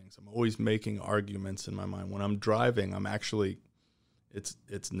about things. I'm always making arguments in my mind. When I'm driving, I'm actually, it's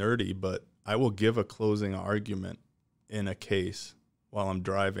nerdy, but I will give a closing argument in a case while I'm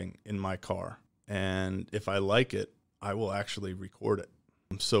driving in my car. And if I like it, I will actually record it.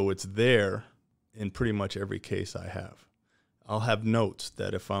 So it's there in pretty much every case I have. I'll have notes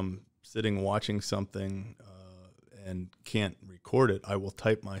that if I'm sitting watching something and can't record it, I will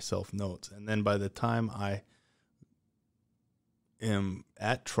type myself notes. And then by the time I am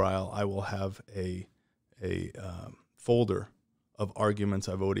at trial, I will have a folder of arguments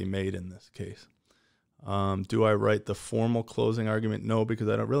I've already made in this case. Do I write the formal closing argument? No, because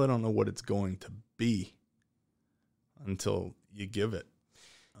I really don't know what it's going to be until you give it.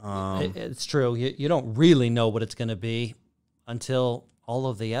 It's true. You don't really know what it's going to be until all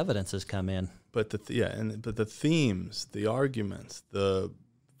of the evidence has come in. But the themes, the arguments, the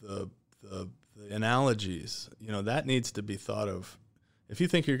analogies, that needs to be thought of. If you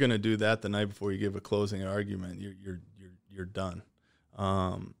think you're going to do that the night before you give a closing argument, you're done.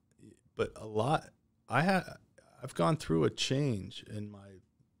 But I've gone through a change in my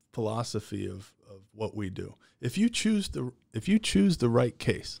philosophy of what we do. If you choose the right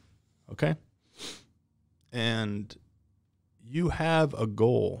case, okay, and you have a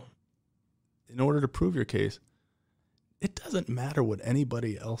goal in order to prove your case, it doesn't matter what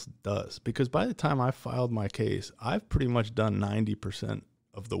anybody else does, because by the time I filed my case, I've pretty much done 90%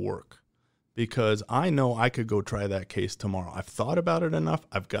 of the work, because I know I could go try that case tomorrow. I've thought about it enough.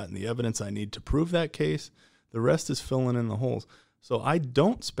 I've gotten the evidence I need to prove that case. The rest is filling in the holes. So I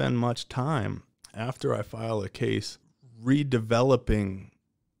don't spend much time after I file a case redeveloping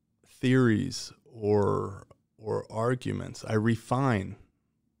theories or arguments. I refine.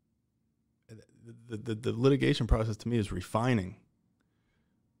 The litigation process to me is refining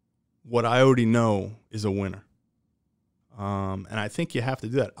what I already know is a winner. And I think you have to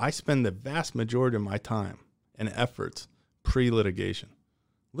do that. I spend the vast majority of my time and efforts pre-litigation.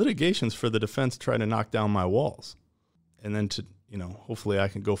 Litigation's for the defense to try to knock down my walls. And then to, hopefully I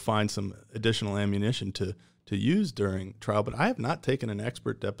can go find some additional ammunition to use during trial. But I have not taken an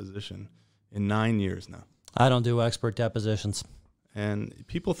expert deposition in 9 years now. I don't do expert depositions. And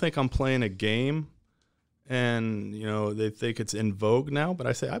people think I'm playing a game, and they think it's in vogue now. But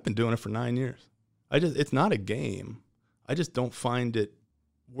I say I've been doing it for 9 years. It's not a game. I just don't find it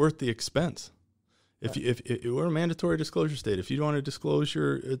worth the expense. If we're a mandatory disclosure state, if you don't want to disclose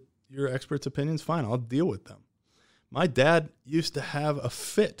your experts' opinions, fine, I'll deal with them. My dad used to have a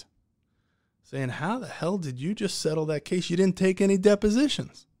fit, saying, "How the hell did you just settle that case? You didn't take any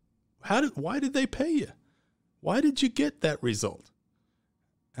depositions. Why did they pay you? Why did you get that result?"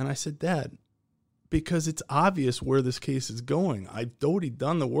 And I said, "Dad, because it's obvious where this case is going. I've already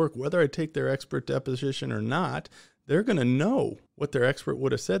done the work. Whether I take their expert deposition or not, they're going to know what their expert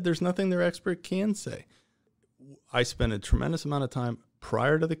would have said. There's nothing their expert can say." I spent a tremendous amount of time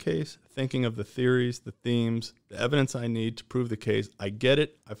prior to the case thinking of the theories, the themes, the evidence I need to prove the case. I get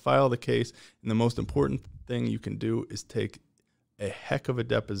it. I file the case. And the most important thing you can do is take a heck of a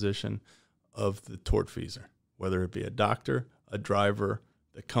deposition of the tortfeasor, whether it be a doctor, a driver,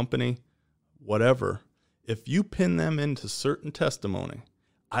 the company, whatever. If you pin them into certain testimony,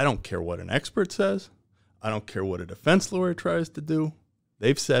 I don't care what an expert says. I don't care what a defense lawyer tries to do.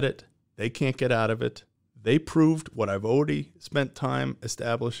 They've said it. They can't get out of it. They proved what I've already spent time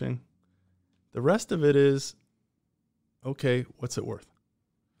establishing. The rest of it is, okay, what's it worth?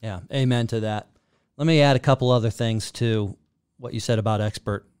 Yeah, amen to that. Let me add a couple other things to what you said about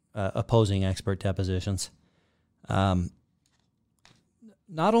opposing expert depositions. Not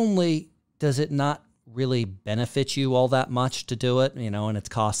only does it not really benefit you all that much to do it, and it's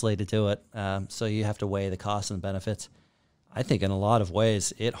costly to do it. So you have to weigh the costs and benefits. I think in a lot of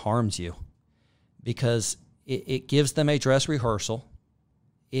ways it harms you because it gives them a dress rehearsal.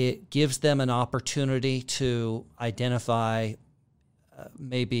 It gives them an opportunity to identify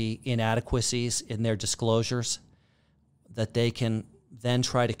maybe inadequacies in their disclosures that they can then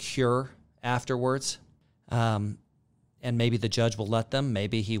try to cure afterwards. And maybe the judge will let them.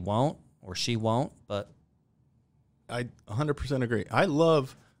 Maybe he won't or she won't. But I 100% agree. I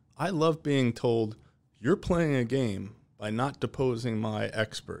love being told you're playing a game by not deposing my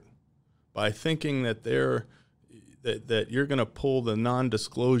expert, by thinking that that you're going to pull the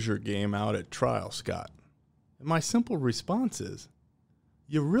non-disclosure game out at trial, Scott. And my simple response is,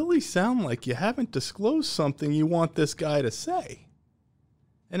 you really sound like you haven't disclosed something you want this guy to say.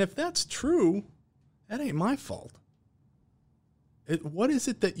 And if that's true, that ain't my fault. What is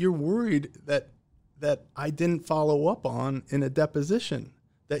it that you're worried that I didn't follow up on in a deposition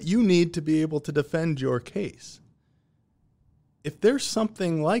that you need to be able to defend your case? If there's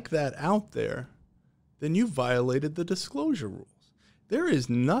something like that out there, then you violated the disclosure rules. There is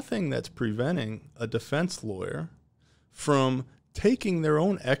nothing that's preventing a defense lawyer from taking their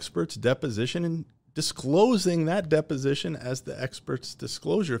own expert's deposition and disclosing that deposition as the expert's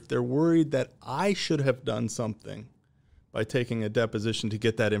disclosure if they're worried that I should have done something by taking a deposition to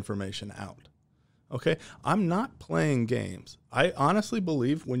get that information out. Okay? I'm not playing games. I honestly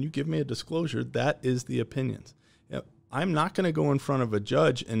believe when you give me a disclosure, that is the opinions. I'm not going to go in front of a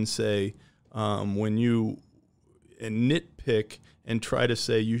judge and say, when you nitpick and try to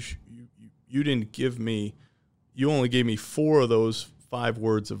say you didn't give me, you only gave me 4 of those 5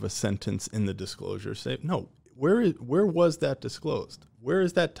 words of a sentence in the disclosure. Say, no, where was that disclosed? Where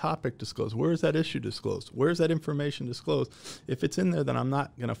is that topic disclosed? Where is that issue disclosed? Where is that information disclosed? If it's in there, then I'm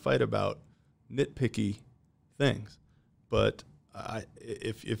not going to fight about nitpicky things. But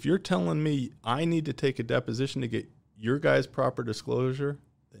if you're telling me I need to take a deposition to get your guy's proper disclosure,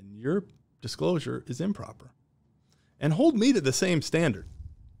 then your disclosure is improper. And hold me to the same standard.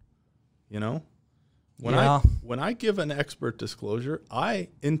 When I give an expert disclosure, I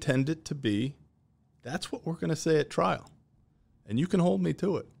intend it to be, that's what we're going to say at trial. And you can hold me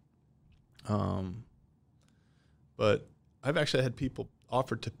to it. But I've actually had people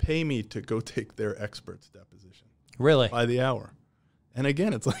offer to pay me to go take their expert's deposition. Really? By the hour. And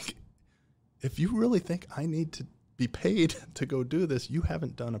again, it's like, if you really think I need to be paid to go do this, you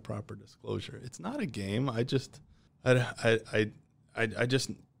haven't done a proper disclosure. It's not a game. I just, and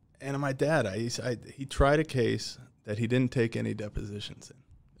my dad, he tried a case that he didn't take any depositions in,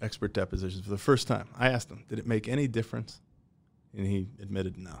 expert depositions for the first time. I asked him, did it make any difference? And he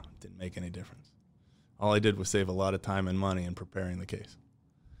admitted, no, it didn't make any difference. All I did was save a lot of time and money in preparing the case.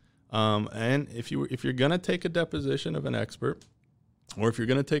 And if you're going to take a deposition of an expert, or if you're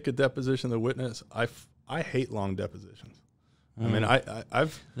going to take a deposition of the witness, I hate long depositions. I mean,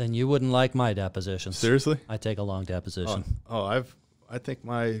 I've. Then you wouldn't like my depositions. Seriously? I take a long deposition. I think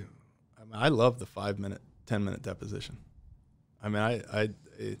I love the 5-minute, 10-minute deposition. I mean,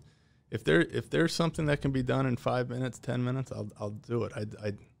 if there's something that can be done in 5 minutes, 10 minutes, I'll do it. I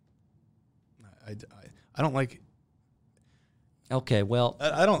don't like. Okay, well,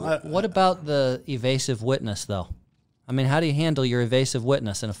 I don't. What about the evasive witness, though? I mean, how do you handle your evasive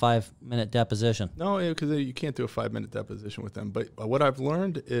witness in a 5-minute deposition? No, because you can't do a 5-minute deposition with them. But what I've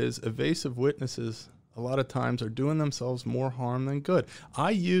learned is evasive witnesses a lot of times are doing themselves more harm than good.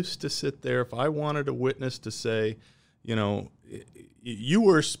 I used to sit there if I wanted a witness to say, you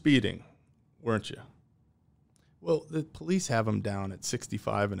were speeding, weren't you? Well, the police have them down at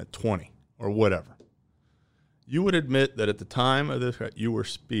 65 and at 20 or whatever. You would admit that at the time of this, you were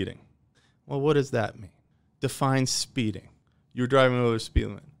speeding. Well, what does that mean? Define speeding. You were driving over the speed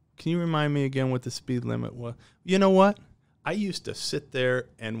limit. Can you remind me again what the speed limit was? You know what? I used to sit there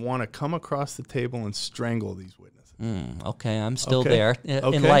and want to come across the table and strangle these witnesses. Okay, I'm still there.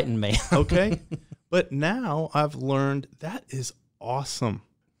 Okay. Enlighten me. Okay. But now I've learned that is awesome.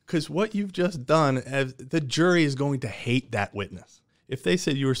 Because what you've just done, the jury is going to hate that witness. If they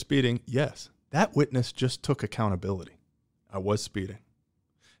said you were speeding, yes, that witness just took accountability. I was speeding.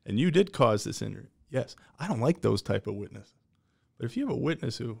 And you did cause this injury. Yes, I don't like those type of witnesses. But if you have a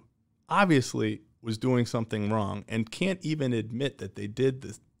witness who obviously was doing something wrong and can't even admit that they did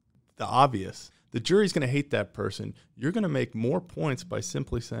the obvious, the jury's going to hate that person. You're going to make more points by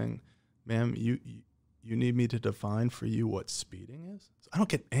simply saying, ma'am, you need me to define for you what speeding is? So I don't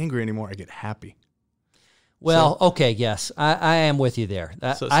get angry anymore. I get happy. Well, okay, yes, I am with you there.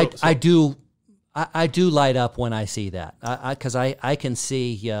 I do light up when I see that because I can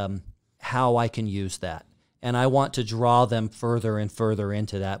see how I can use that. And I want to draw them further and further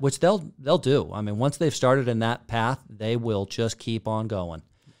into that, which they'll do. I mean, once they've started in that path, they will just keep on going.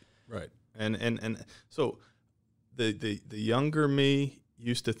 Right. And so the younger me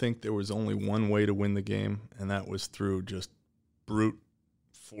used to think there was only one way to win the game, and that was through just brute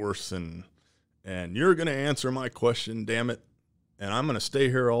force and you're going to answer my question, damn it, and I'm going to stay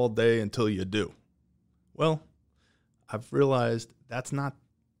here all day until you do. Well, I've realized that's not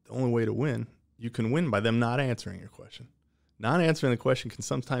the only way to win. You can win by them not answering your question. Not answering the question can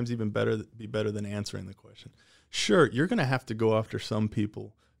sometimes even be better than answering the question. Sure, you're going to have to go after some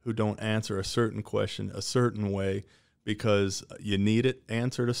people who don't answer a certain question a certain way because you need it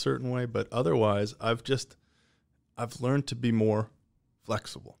answered a certain way, but otherwise I've learned to be more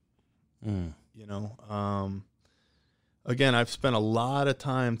flexible. You know, again, I've spent a lot of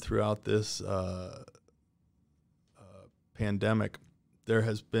time throughout this pandemic. There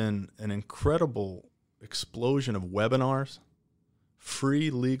has been an incredible explosion of webinars, free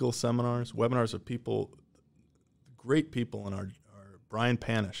legal seminars, webinars of people, great people in our Brian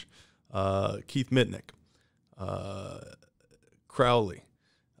Panish, Keith Mitnick, Crowley.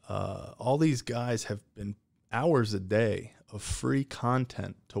 All these guys have been hours a day of free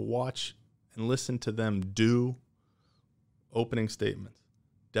content to watch and listen to them do opening statements,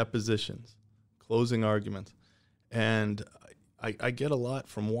 depositions, closing arguments. And I get a lot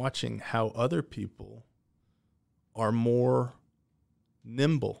from watching how other people are more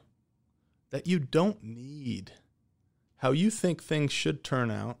nimble, that you don't need how you think things should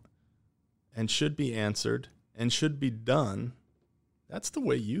turn out and should be answered and should be done. That's the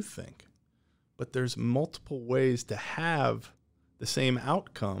way you think. But there's multiple ways to have the same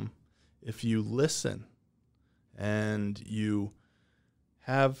outcome if you listen and you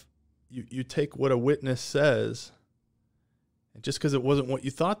take what a witness says. And just because it wasn't what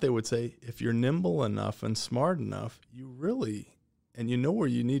you thought they would say, if you're nimble enough and smart enough, and you know where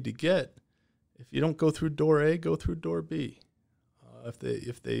you need to get. If you don't go through door A, go through door B. If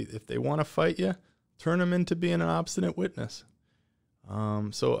they want to fight you, turn them into being an obstinate witness.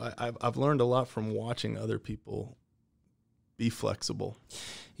 So I've learned a lot from watching other people be flexible.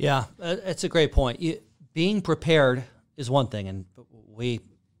 Yeah, it's a great point. Being prepared is one thing, and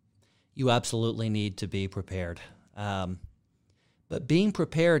you absolutely need to be prepared. But being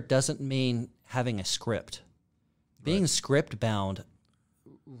prepared doesn't mean having a script. Being script bound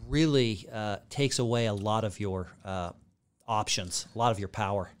really takes away a lot of your options, a lot of your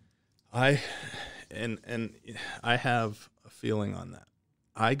power. I have a feeling on that.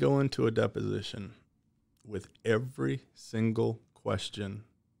 I go into a deposition with every single question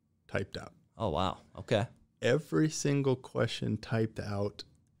typed out. Oh, wow. Okay. Every single question typed out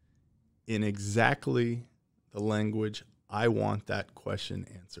in exactly the language I want that question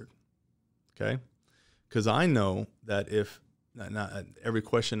answered. Okay? Because I know that if not every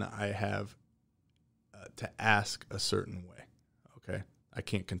question I have to ask a certain way, okay? I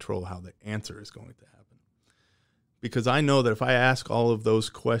can't control how the answer is going to happen. Because I know that if I ask all of those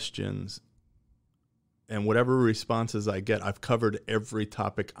questions and whatever responses I get, I've covered every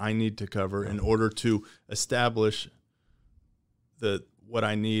topic I need to cover in order to establish what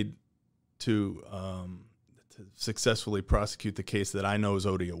I need to successfully prosecute the case that I know is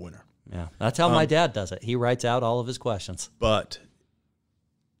owed a winner. Yeah, that's how my dad does it. He writes out all of his questions. But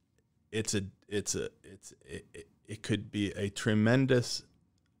it could be a tremendous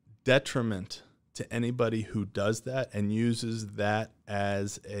detriment to anybody who does that and uses that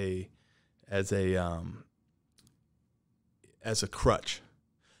as a crutch.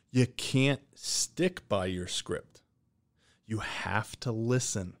 You can't stick by your script. You have to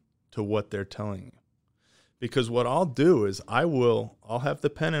listen to what they're telling you. Because what I'll do is I'll have the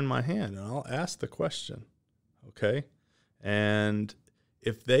pen in my hand and I'll ask the question, okay? And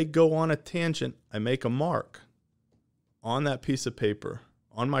if they go on a tangent, I make a mark on that piece of paper,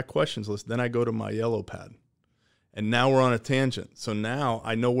 on my questions list, then I go to my yellow pad. And now we're on a tangent. So now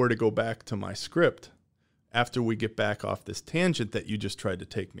I know where to go back to my script after we get back off this tangent that you just tried to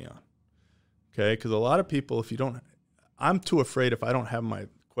take me on, okay? Because a lot of people, I'm too afraid if I don't have my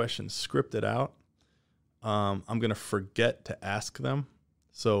questions scripted out, I'm going to forget to ask them.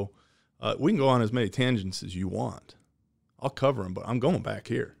 So we can go on as many tangents as you want. I'll cover them, but I'm going back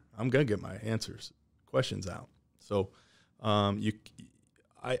here. I'm going to get my questions out. So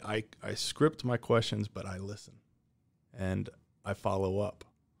I script my questions, but I listen and I follow up.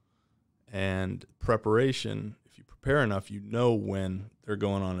 And preparation, if you prepare enough, you know when they're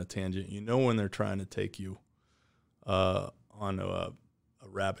going on a tangent. You know when they're trying to take you on a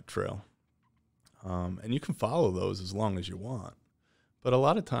rabbit trail. And you can follow those as long as you want. But a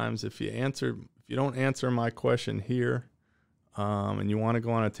lot of times, if you don't answer my question here, and you want to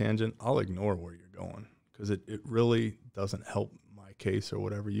go on a tangent, I'll ignore where you're going because it really doesn't help my case or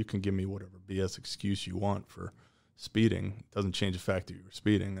whatever. You can give me whatever BS excuse you want for speeding. It doesn't change the fact that you were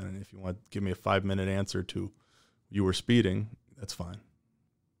speeding. And if you want to give me a 5-minute answer to you were speeding, that's fine.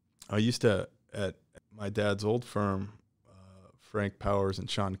 I used to, at my dad's old firm, Frank Powers and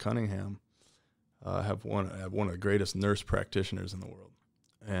Sean Cunningham, have one of the greatest nurse practitioners in the world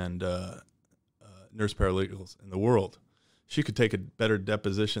and nurse paralegals in the world. She could take a better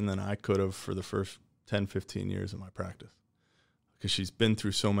deposition than I could have for the first 10, 15 years of my practice because she's been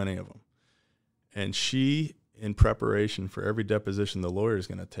through so many of them. And she, in preparation for every deposition the lawyer is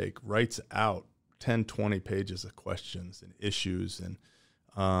going to take, writes out 10, 20 pages of questions and issues and,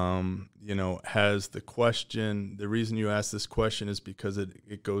 has the question, the reason you ask this question is because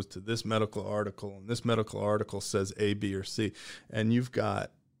it goes to this medical article, and this medical article says A, B, or C. And you've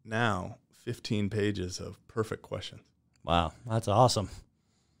got now 15 pages of perfect questions. Wow, that's awesome.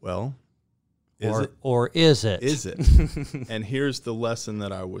 Well, or is it? Is it? And here's the lesson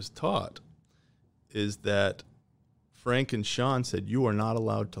that I was taught, is that Frank and Sean said, you are not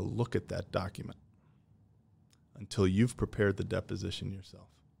allowed to look at that document until you've prepared the deposition yourself.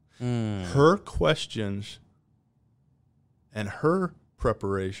 Her questions and her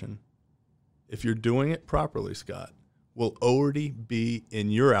preparation, if you're doing it properly, Scott, will already be in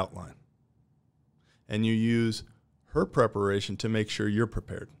your outline. And you use her preparation to make sure you're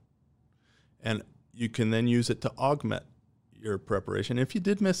prepared. And you can then use it to augment your preparation. If you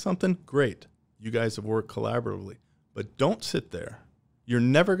did miss something, great. You guys have worked collaboratively. But don't sit there. You're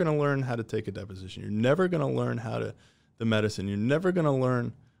never going to learn how to take a deposition. You're never going to learn the medicine. You're never going to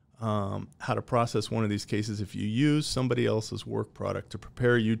learn how to process one of these cases if you use somebody else's work product to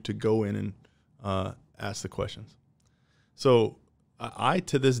prepare you to go in and ask the questions. So I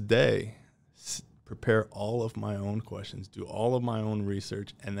to this day, prepare all of my own questions, do all of my own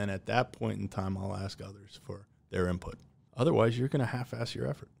research, and then at that point in time, I'll ask others for their input. Otherwise, you're going to half-ass your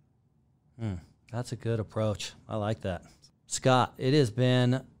effort. That's a good approach. I like that. Scott, it has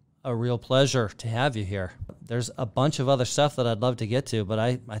been a real pleasure to have you here. There's a bunch of other stuff that I'd love to get to, but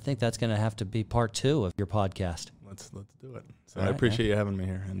I think that's going to have to be part 2 of your podcast. Let's do it. So I appreciate you having me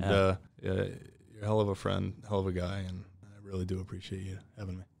here. And you're a hell of a friend, hell of a guy, and I really do appreciate you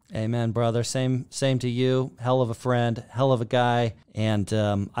having me. Amen, brother. Same to you. Hell of a friend, hell of a guy, and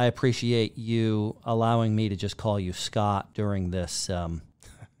I appreciate you allowing me to just call you Scott during this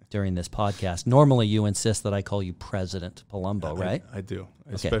podcast. Normally, you insist that I call you President Palumbo, right? I do,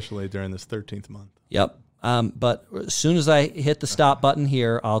 especially during this 13th month. Yep. But as soon as I hit the stop button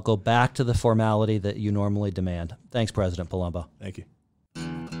here, I'll go back to the formality that you normally demand. Thanks, President Palumbo. Thank you.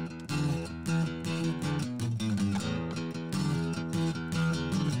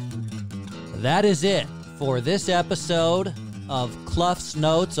 That is it for this episode of Cluff's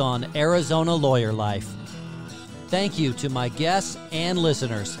Notes on Arizona Lawyer Life. Thank you to my guests and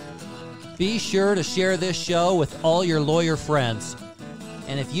listeners. Be sure to share this show with all your lawyer friends.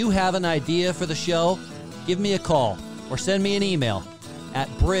 And if you have an idea for the show, give me a call or send me an email at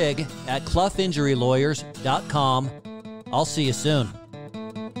brig@cluffinjurylawyers.com. I'll see you soon.